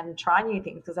out and try new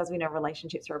things, because as we know,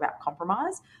 relationships are about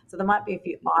compromise. So there might be a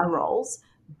few eye rolls,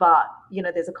 but,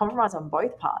 there's a compromise on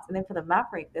both parts. And then for the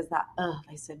Maverick, there's that,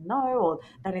 they said no, or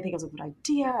they didn't think it was a good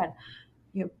idea,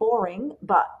 and, boring,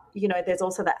 but, there's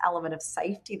also that element of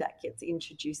safety that gets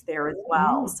introduced there as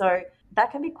well. So that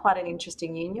can be quite an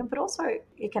interesting union, but also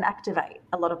it can activate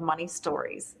a lot of money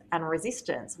stories and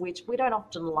resistance, which we don't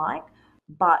often like,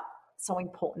 but so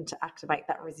important to activate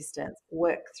that resistance,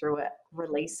 work through it,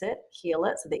 release it, heal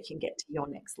it, so that you can get to your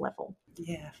next level.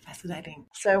 Yeah, fascinating.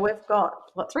 So we've got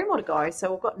 3 more to go.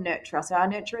 So we've got nurturer. So our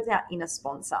nurturer is our inner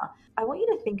sponsor. I want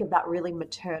you to think of that really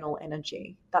maternal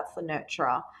energy. That's the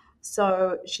nurturer.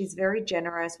 So she's very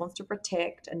generous, wants to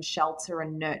protect and shelter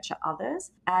and nurture others.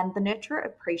 And the nurturer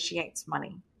appreciates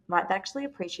money, right? They actually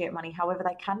appreciate money. However,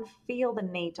 they can feel the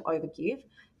need to overgive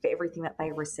for everything that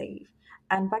they receive.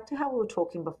 And back to how we were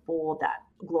talking before, that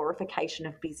glorification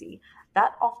of busy,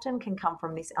 that often can come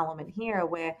from this element here,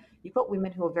 where you've got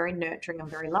women who are very nurturing and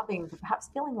very loving, but perhaps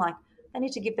feeling like they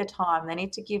need to give their time, they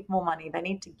need to give more money, they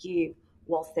need to give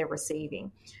whilst they're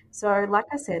receiving. So like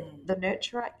I said, the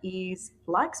nurturer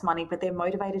likes money, but they're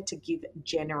motivated to give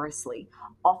generously,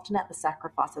 often at the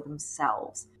sacrifice of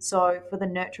themselves. So for the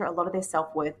nurturer, a lot of their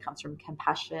self-worth comes from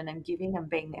compassion and giving and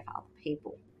being there for other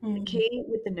people. The key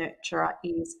with the nurturer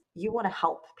is you want to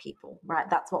help people, right?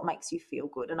 That's what makes you feel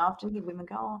good. And I often hear women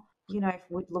go, if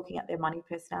we're looking at their money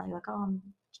personality, like, I'm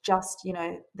just,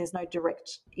 there's no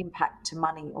direct impact to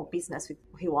money or business with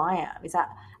who I am. Is that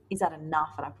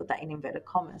enough? And I put that in inverted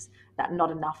commas. That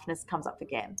not enoughness comes up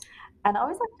again. And I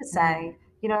always like to say,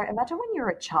 imagine when you're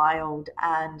a child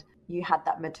and you had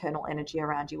that maternal energy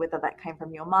around you, whether that came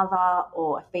from your mother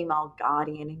or a female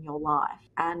guardian in your life,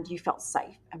 and you felt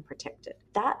safe and protected.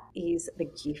 That is the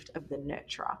gift of the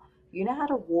nurturer. You know how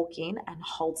to walk in and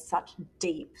hold such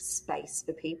deep space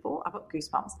for people. I've got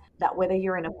goosebumps that whether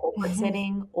you're in a corporate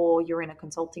setting or you're in a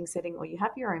consulting setting or you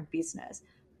have your own business,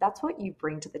 that's what you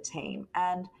bring to the team.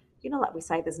 And, like we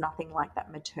say, there's nothing like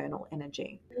that maternal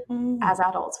energy. As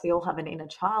adults, we all have an inner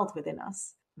child within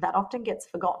us that often gets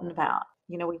forgotten about.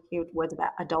 We hear words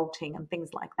about adulting and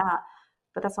things like that,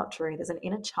 but that's not true. There's an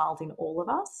inner child in all of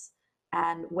us.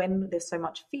 And when there's so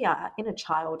much fear, our inner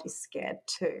child is scared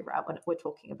too, right? When we're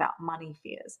talking about money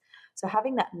fears. So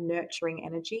having that nurturing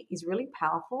energy is really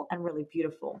powerful and really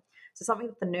beautiful. So something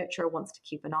that the nurturer wants to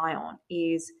keep an eye on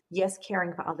is, yes,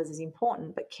 caring for others is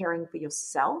important, but caring for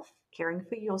yourself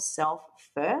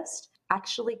first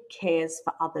actually cares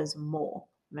for others more.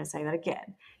 I'm going to say that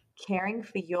again. Caring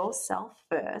for yourself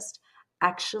first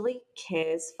actually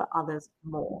cares for others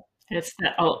more. It's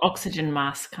that oxygen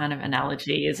mask kind of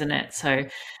analogy, isn't it? So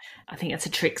I think it's a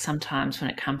trick sometimes when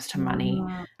it comes to money,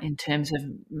 in terms of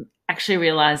actually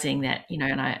realizing that,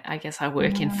 and I guess I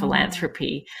work in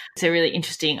philanthropy. It's a really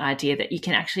interesting idea that you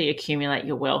can actually accumulate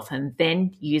your wealth and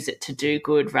then use it to do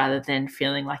good rather than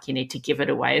feeling like you need to give it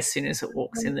away as soon as it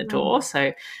walks in the door.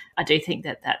 So I do think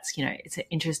that that's, it's an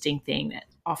interesting thing that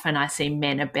often I see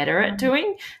men are better at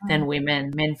doing than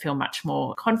women. Men feel much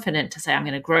more confident to say, I'm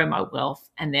going to grow my wealth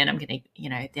and then I'm going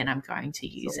to, then I'm going to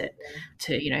use it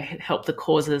to, help the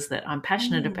causes that I'm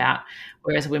passionate about.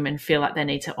 Whereas women feel like they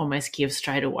need to almost give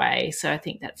straight away. So I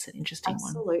think that's an interesting one.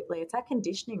 Absolutely. It's our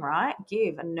conditioning, right?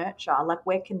 Give and nurture. Like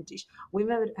women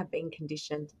have been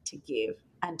conditioned to give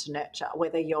and to nurture,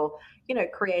 whether you're,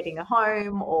 creating a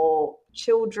home or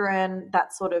children,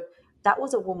 that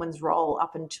was a woman's role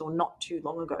up until not too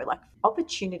long ago. Like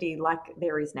opportunity like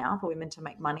there is now for women to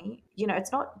make money,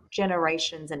 it's not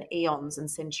generations and eons and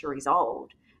centuries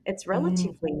old. It's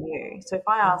relatively new. So if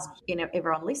I asked,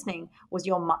 everyone listening,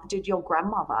 did your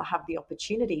grandmother have the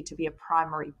opportunity to be a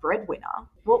primary breadwinner?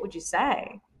 What would you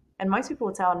say? And most people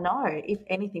would say, oh, no. If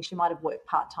anything, she might have worked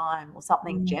part-time or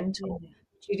something gentle.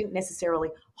 She didn't necessarily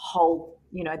hold,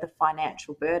 the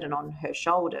financial burden on her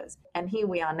shoulders. And here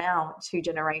we are now 2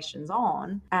 generations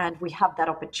on, and we have that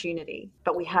opportunity,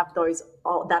 but we have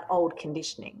that old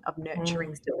conditioning of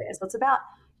nurturing still there. So it's about,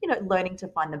 learning to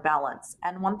find the balance.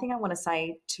 And one thing I want to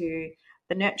say to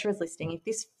the nurturers listening, if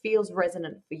this feels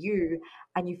resonant for you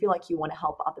and you feel like you want to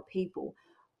help other people,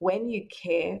 when you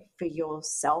care for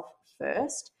yourself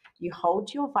first, you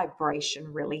hold your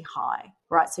vibration really high,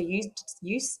 right? So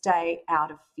you stay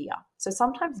out of fear. So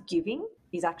sometimes giving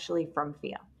is actually from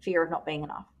fear of not being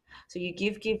enough. So you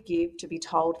give to be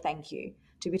told thank you,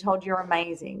 to be told you're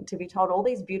amazing, to be told all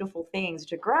these beautiful things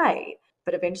which are great,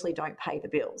 but eventually don't pay the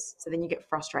bills. So then you get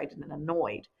frustrated and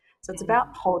annoyed. So it's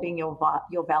about holding your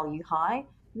value high,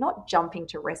 not jumping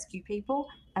to rescue people.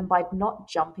 And by not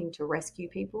jumping to rescue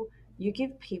people, you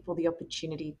give people the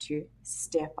opportunity to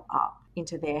step up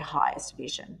into their highest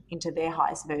vision, into their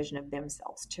highest version of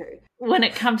themselves too. When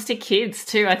it comes to kids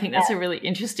too, I think that's a really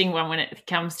interesting one when it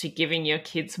comes to giving your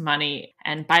kids money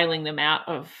and bailing them out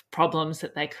of problems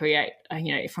that they create,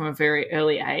 from a very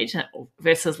early age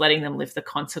versus letting them live the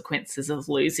consequences of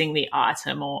losing the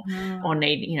item or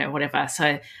need, whatever.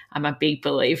 So I'm a big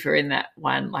believer in that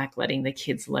one, like letting the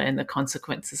kids learn the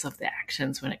consequences of their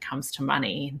actions when it comes to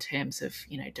money, in terms of,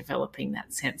 developing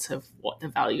that sense of what the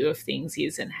value of things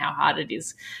is and how hard it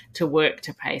is to work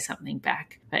to pay something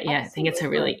back. But yeah, Absolutely. I think it's a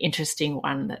really interesting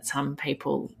one that some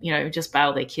people, just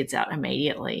bail their kids out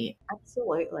immediately.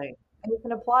 Absolutely. And you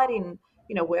can apply it in,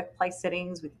 workplace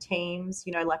settings with teams,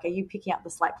 like, are you picking up the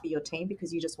slack for your team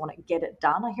because you just want to get it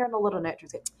done? I hear a lot of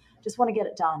nurturers go, just want to get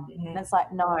it done. And it's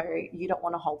like, no, you don't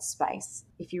want to hold space.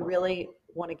 If you really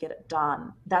want to get it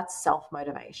done, that's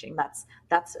self-motivation.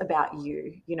 That's about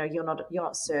you. You're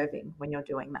not serving when you're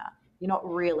doing that. You're not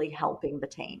really helping the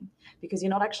team, because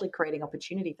you're not actually creating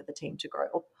opportunity for the team to grow,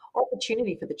 or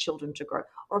opportunity for the children to grow,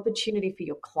 or opportunity for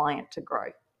your client to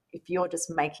grow. If you're just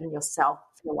making yourself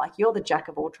feel like you're the jack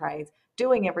of all trades,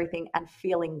 doing everything and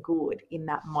feeling good in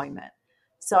that moment.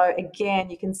 So again,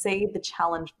 you can see the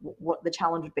challenge, what the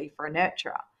challenge would be for a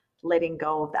nurturer, letting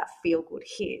go of that feel good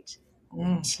hit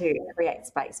to create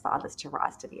space for others to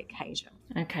rise to the occasion.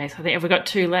 Okay, so I think, have we got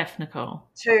 2 left, Nicole?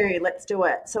 2, let's do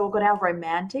it. So we've got our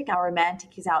romantic. Our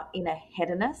romantic is our inner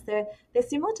hedonist. They're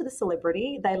similar to the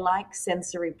celebrity. They like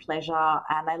sensory pleasure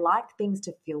and they like things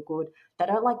to feel good. They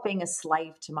don't like being a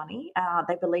slave to money.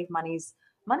 They believe money's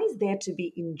there to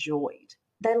be enjoyed.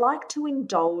 They like to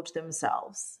indulge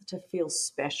themselves, to feel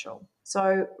special.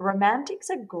 So romantics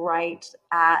are great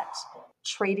at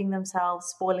treating themselves,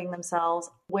 spoiling themselves,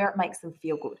 where it makes them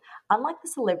feel good. Unlike the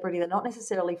celebrity, they're not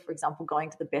necessarily, for example, going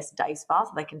to the best day spa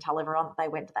so they can tell everyone that they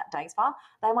went to that day spa.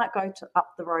 They might go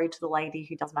up the road to the lady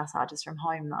who does massages from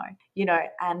home though,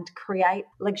 and create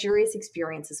luxurious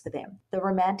experiences for them. The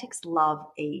romantics love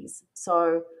ease.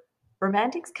 So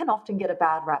romantics can often get a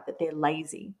bad rap that they're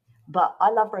lazy, but I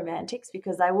love romantics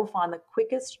because they will find the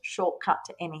quickest shortcut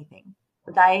to anything.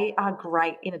 They are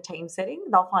great in a team setting.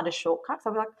 They'll find a shortcut.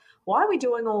 So I'll be like, why are we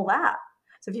doing all that?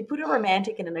 So if you put a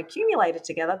romantic and an accumulator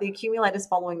together, the accumulator's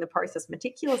following the process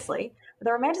meticulously. But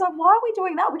the romantic's like, why are we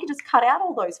doing that? We can just cut out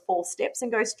all those 4 steps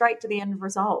and go straight to the end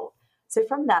result. So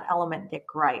from that element, they're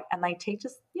great. And they teach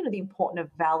us, the importance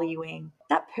of valuing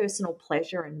that personal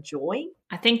pleasure and joy.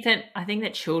 I think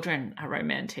that children are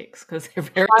romantics because they're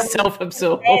very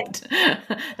self-absorbed. They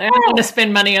don't want to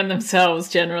spend money on themselves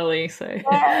generally. So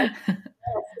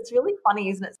it's really funny,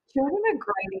 isn't it? Children are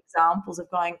great examples of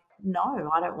going,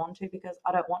 no, I don't want to because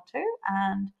I don't want to.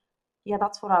 And yeah,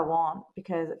 that's what I want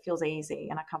because it feels easy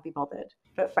and I can't be bothered.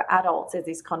 But for adults, there's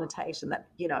this connotation that,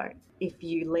 if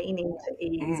you lean into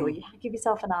ease or you give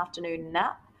yourself an afternoon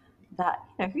nap, that,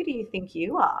 who do you think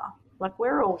you are? Like,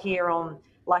 we're all here on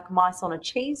like mice on a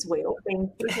cheese wheel being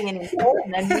busy and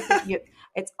important, and you think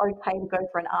it's okay to go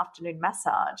for an afternoon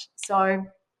massage. So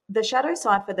the shadow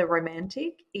side for the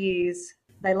romantic is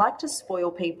they like to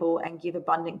spoil people and give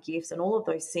abundant gifts and all of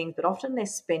those things, but often their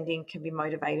spending can be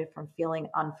motivated from feeling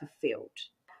unfulfilled.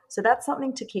 So that's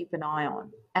something to keep an eye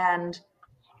on. And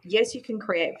yes, you can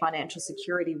create financial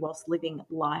security whilst living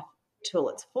life to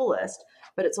its fullest,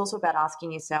 but it's also about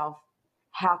asking yourself,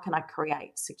 how can I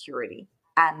create security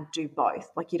and do both?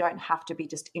 Like, you don't have to be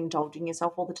just indulging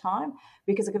yourself all the time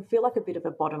because it can feel like a bit of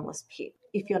a bottomless pit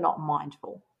if you're not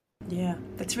mindful. Yeah,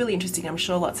 that's really interesting. I'm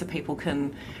sure lots of people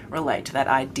can relate to that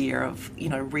idea of,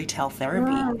 retail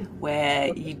therapy,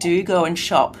 where you do go and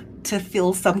shop to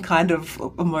fill some kind of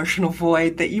emotional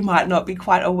void that you might not be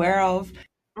quite aware of.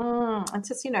 It's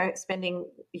just, spending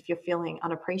if you're feeling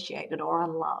unappreciated or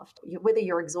unloved, whether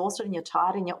you're exhausted and you're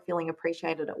tired and you're not feeling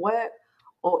appreciated at work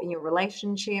or in your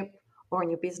relationship or in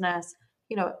your business,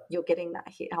 you're getting that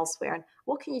hit elsewhere. And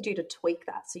what can you do to tweak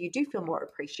that so you do feel more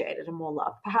appreciated and more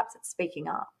loved? Perhaps it's speaking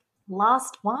up.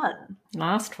 Last one.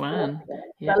 Yeah.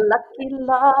 The lucky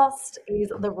last is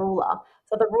the ruler.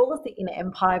 So the ruler is the inner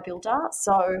empire builder.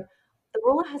 So the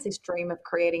ruler has this dream of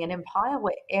creating an empire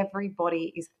where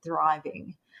everybody is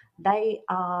thriving. They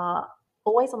are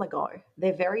always on the go.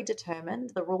 They're very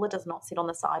determined. The ruler does not sit on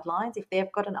the sidelines. If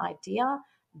they've got an idea,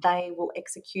 they will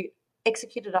execute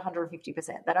it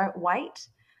 150%. They don't wait.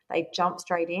 They jump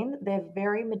straight in. They're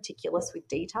very meticulous with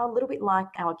detail, a little bit like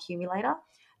our accumulator.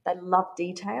 They love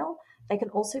detail. They can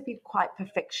also be quite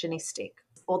perfectionistic,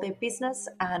 or their business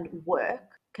and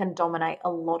work can dominate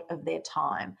a lot of their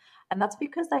time. And that's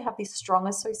because they have this strong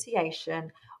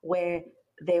association where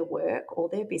their work or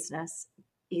their business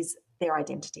is their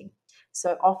identity.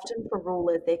 So often for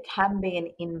rulers, there can be an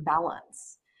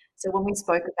imbalance. So when we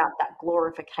spoke about that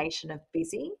glorification of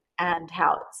busy and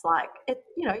how it's like,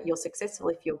 you're successful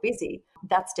if you're busy,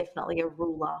 that's definitely a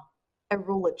ruler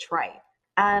trait.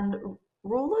 And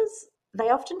rulers, they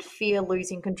often fear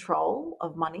losing control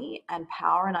of money and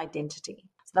power and identity.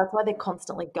 So that's why they're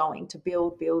constantly going to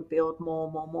build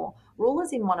more.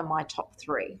 Rulers in one of my top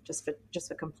 3, just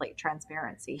for complete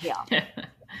transparency here.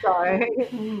 So,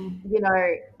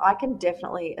 I can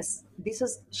definitely,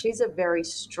 she's a very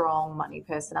strong money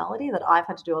personality that I've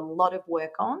had to do a lot of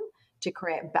work on to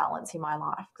create balance in my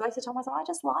life. Because I used to tell myself, I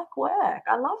just like work.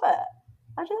 I love it.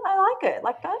 I like it.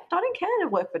 Like, I don't care to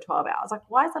work for 12 hours. Like,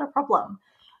 why is that a problem?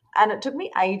 And it took me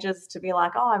ages to be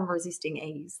like, I'm resisting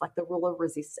ease. Like, the ruler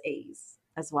resists ease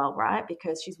as well, right?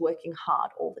 Because she's working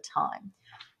hard all the time.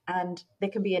 And there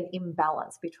can be an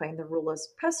imbalance between the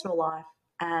ruler's personal life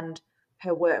and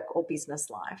her work or business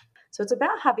life. So it's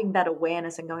about having that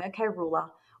awareness and going, okay, ruler,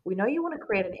 we know you want to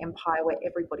create an empire where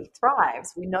everybody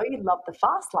thrives. We know you love the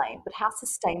fast lane, but how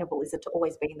sustainable is it to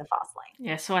always be in the fast lane?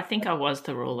 Yeah, so I think I was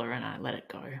the ruler and I let it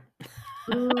go.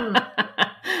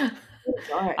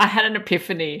 I had an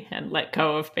epiphany and let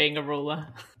go of being a ruler.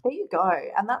 There you go.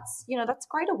 And that's, that's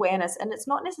great awareness. And it's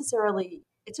not necessarily,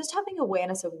 it's just having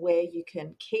awareness of where you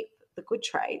can keep the good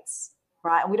traits,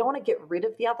 right? And we don't want to get rid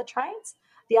of the other traits.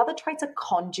 The other traits are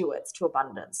conduits to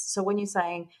abundance. So when you're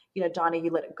saying, Dinah,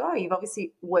 you let it go, you've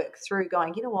obviously worked through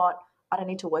going, you know what, I don't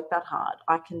need to work that hard.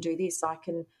 I can do this. I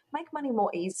can make money more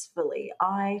easily.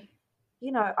 I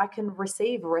can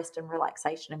receive rest and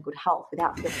relaxation and good health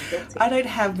without feeling guilty. I don't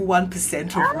have 1%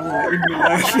 of ruler in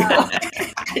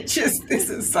me. This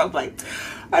is so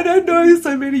I don't know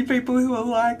so many people who are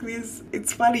like this.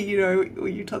 It's funny,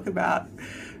 when you talk about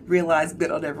realising that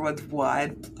on everyone's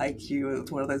wide IQ,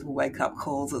 it's one of those wake-up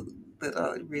calls that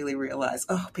I really realise,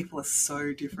 people are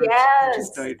so different. Yes. I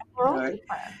just don't,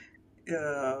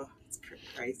 it's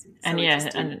crazy. So and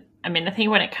and I mean, I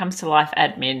think when it comes to life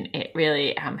admin, it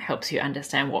really helps you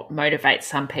understand what motivates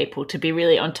some people to be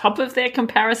really on top of their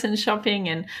comparison shopping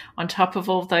and on top of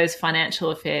all of those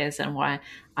financial affairs, and why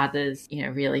others,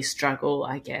 really struggle,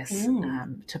 I guess,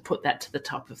 to put that to the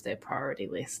top of their priority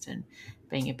list. And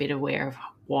being a bit aware of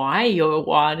why you're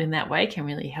wired in that way can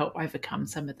really help overcome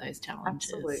some of those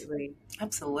challenges.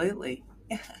 Absolutely.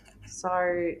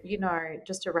 So,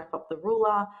 just to wrap up the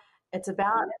ruler, it's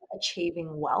about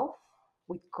achieving wealth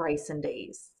with grace and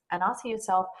ease, and asking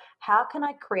yourself, how can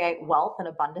I create wealth and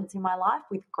abundance in my life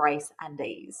with grace and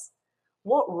ease?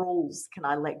 What rules can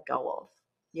I let go of?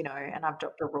 And I've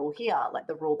dropped a rule here, like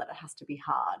the rule that it has to be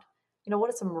hard. What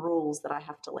are some rules that I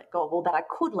have to let go of, or that I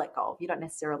could let go of? You don't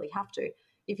necessarily have to.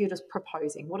 If you're just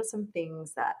proposing, what are some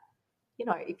things that,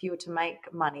 if you were to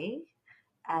make money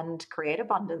and create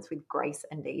abundance with grace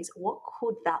and ease, what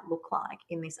could that look like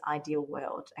in this ideal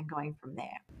world, and going from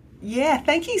there? Yeah,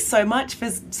 thank you so much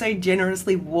for so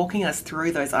generously walking us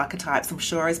through those archetypes. I'm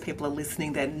sure as people are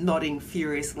listening, they're nodding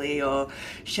furiously or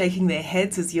shaking their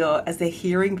heads as they're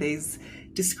hearing these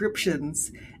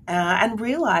descriptions, and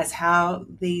realise how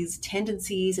these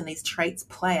tendencies and these traits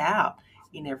play out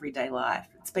in everyday life.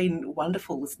 It's been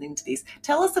wonderful listening to this.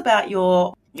 Tell us about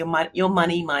your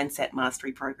Money Mindset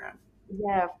Mastery program.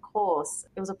 Yeah, of course.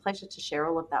 It was a pleasure to share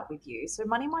all of that with you. So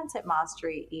Money Mindset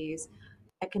Mastery is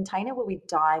a container where we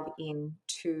dive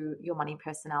into your money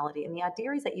personality. And the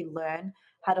idea is that you learn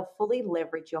how to fully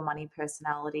leverage your money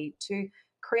personality to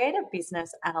create a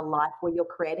business and a life where you're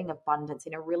creating abundance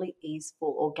in a really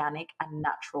easeful, organic, and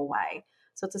natural way.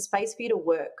 So it's a space for you to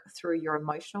work through your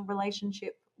emotional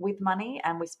relationship with money,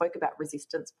 and we spoke about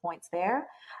resistance points there,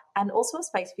 and also a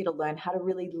space for you to learn how to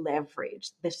really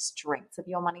leverage the strengths of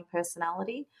your money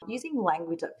personality using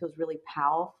language that feels really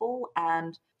powerful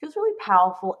and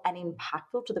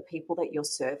impactful to the people that you're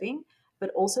serving,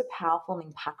 but also powerful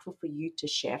and impactful for you to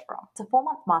share from. It's a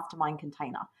 4-month mastermind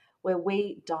container where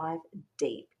we dive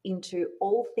deep into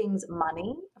all things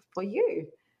money for you.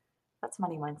 That's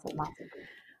Money Mindset Mastery.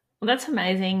 Well, that's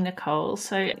amazing, Nicole.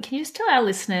 So can you just tell our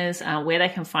listeners where they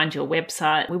can find your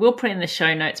website? We will put in the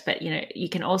show notes, but you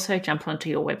can also jump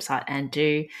onto your website and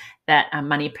do that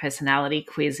money personality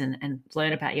quiz and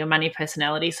learn about your money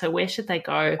personality. So where should they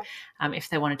go if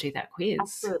they want to do that quiz?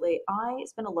 Absolutely. I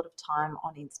spend a lot of time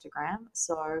on Instagram,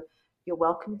 so you're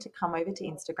welcome to come over to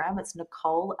Instagram. It's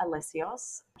Nicole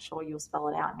Alessios. I'm sure you'll spell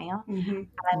it out now. Mm-hmm.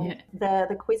 And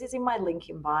the quiz is in my link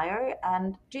in bio.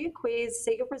 And do your quiz,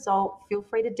 see your result. Feel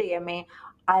free to DM me.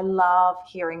 I love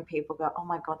hearing people go, oh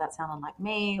my God, that sounded like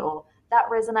me, or that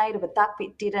resonated, but that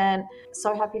bit didn't.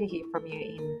 So happy to hear from you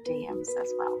in DMs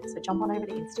as well. So jump on over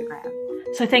to Instagram.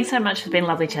 So thanks so much. It's been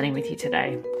lovely chatting with you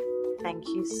today. Thank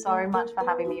you so much for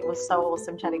having me. It was so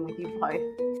awesome chatting with you both.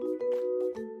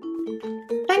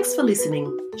 Thanks for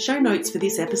listening. Show notes for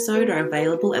this episode are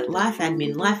available at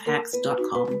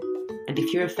lifeadminlifehacks.com. And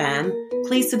if you're a fan,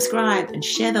 please subscribe and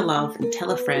share the love and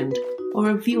tell a friend, or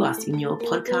review us in your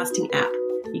podcasting app.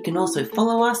 You can also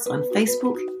follow us on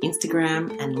Facebook,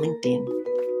 Instagram, and LinkedIn.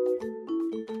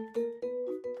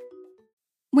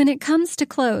 When it comes to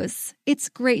clothes, it's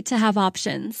great to have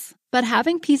options, but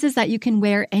having pieces that you can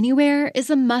wear anywhere is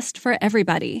a must for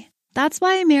everybody. That's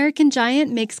why American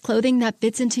Giant makes clothing that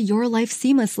fits into your life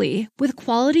seamlessly, with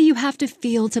quality you have to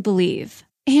feel to believe.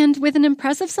 And with an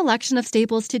impressive selection of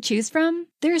staples to choose from,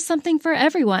 there's something for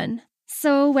everyone.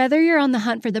 So whether you're on the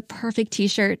hunt for the perfect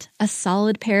t-shirt, a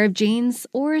solid pair of jeans,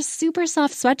 or super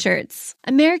soft sweatshirts,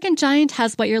 American Giant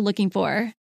has what you're looking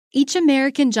for. Each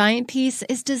American Giant piece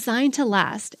is designed to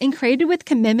last and created with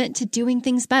commitment to doing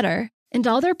things better. And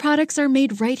all their products are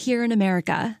made right here in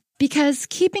America. Because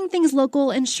keeping things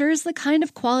local ensures the kind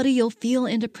of quality you'll feel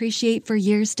and appreciate for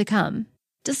years to come.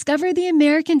 Discover the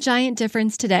American Giant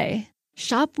difference today.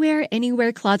 Shop wear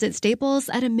anywhere closet staples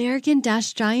at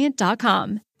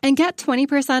american-giant.com and get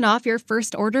 20% off your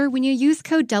first order when you use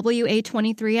code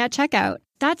WA23 at checkout.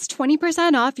 That's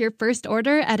 20% off your first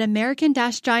order at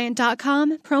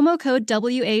american-giant.com, promo code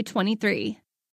WA23.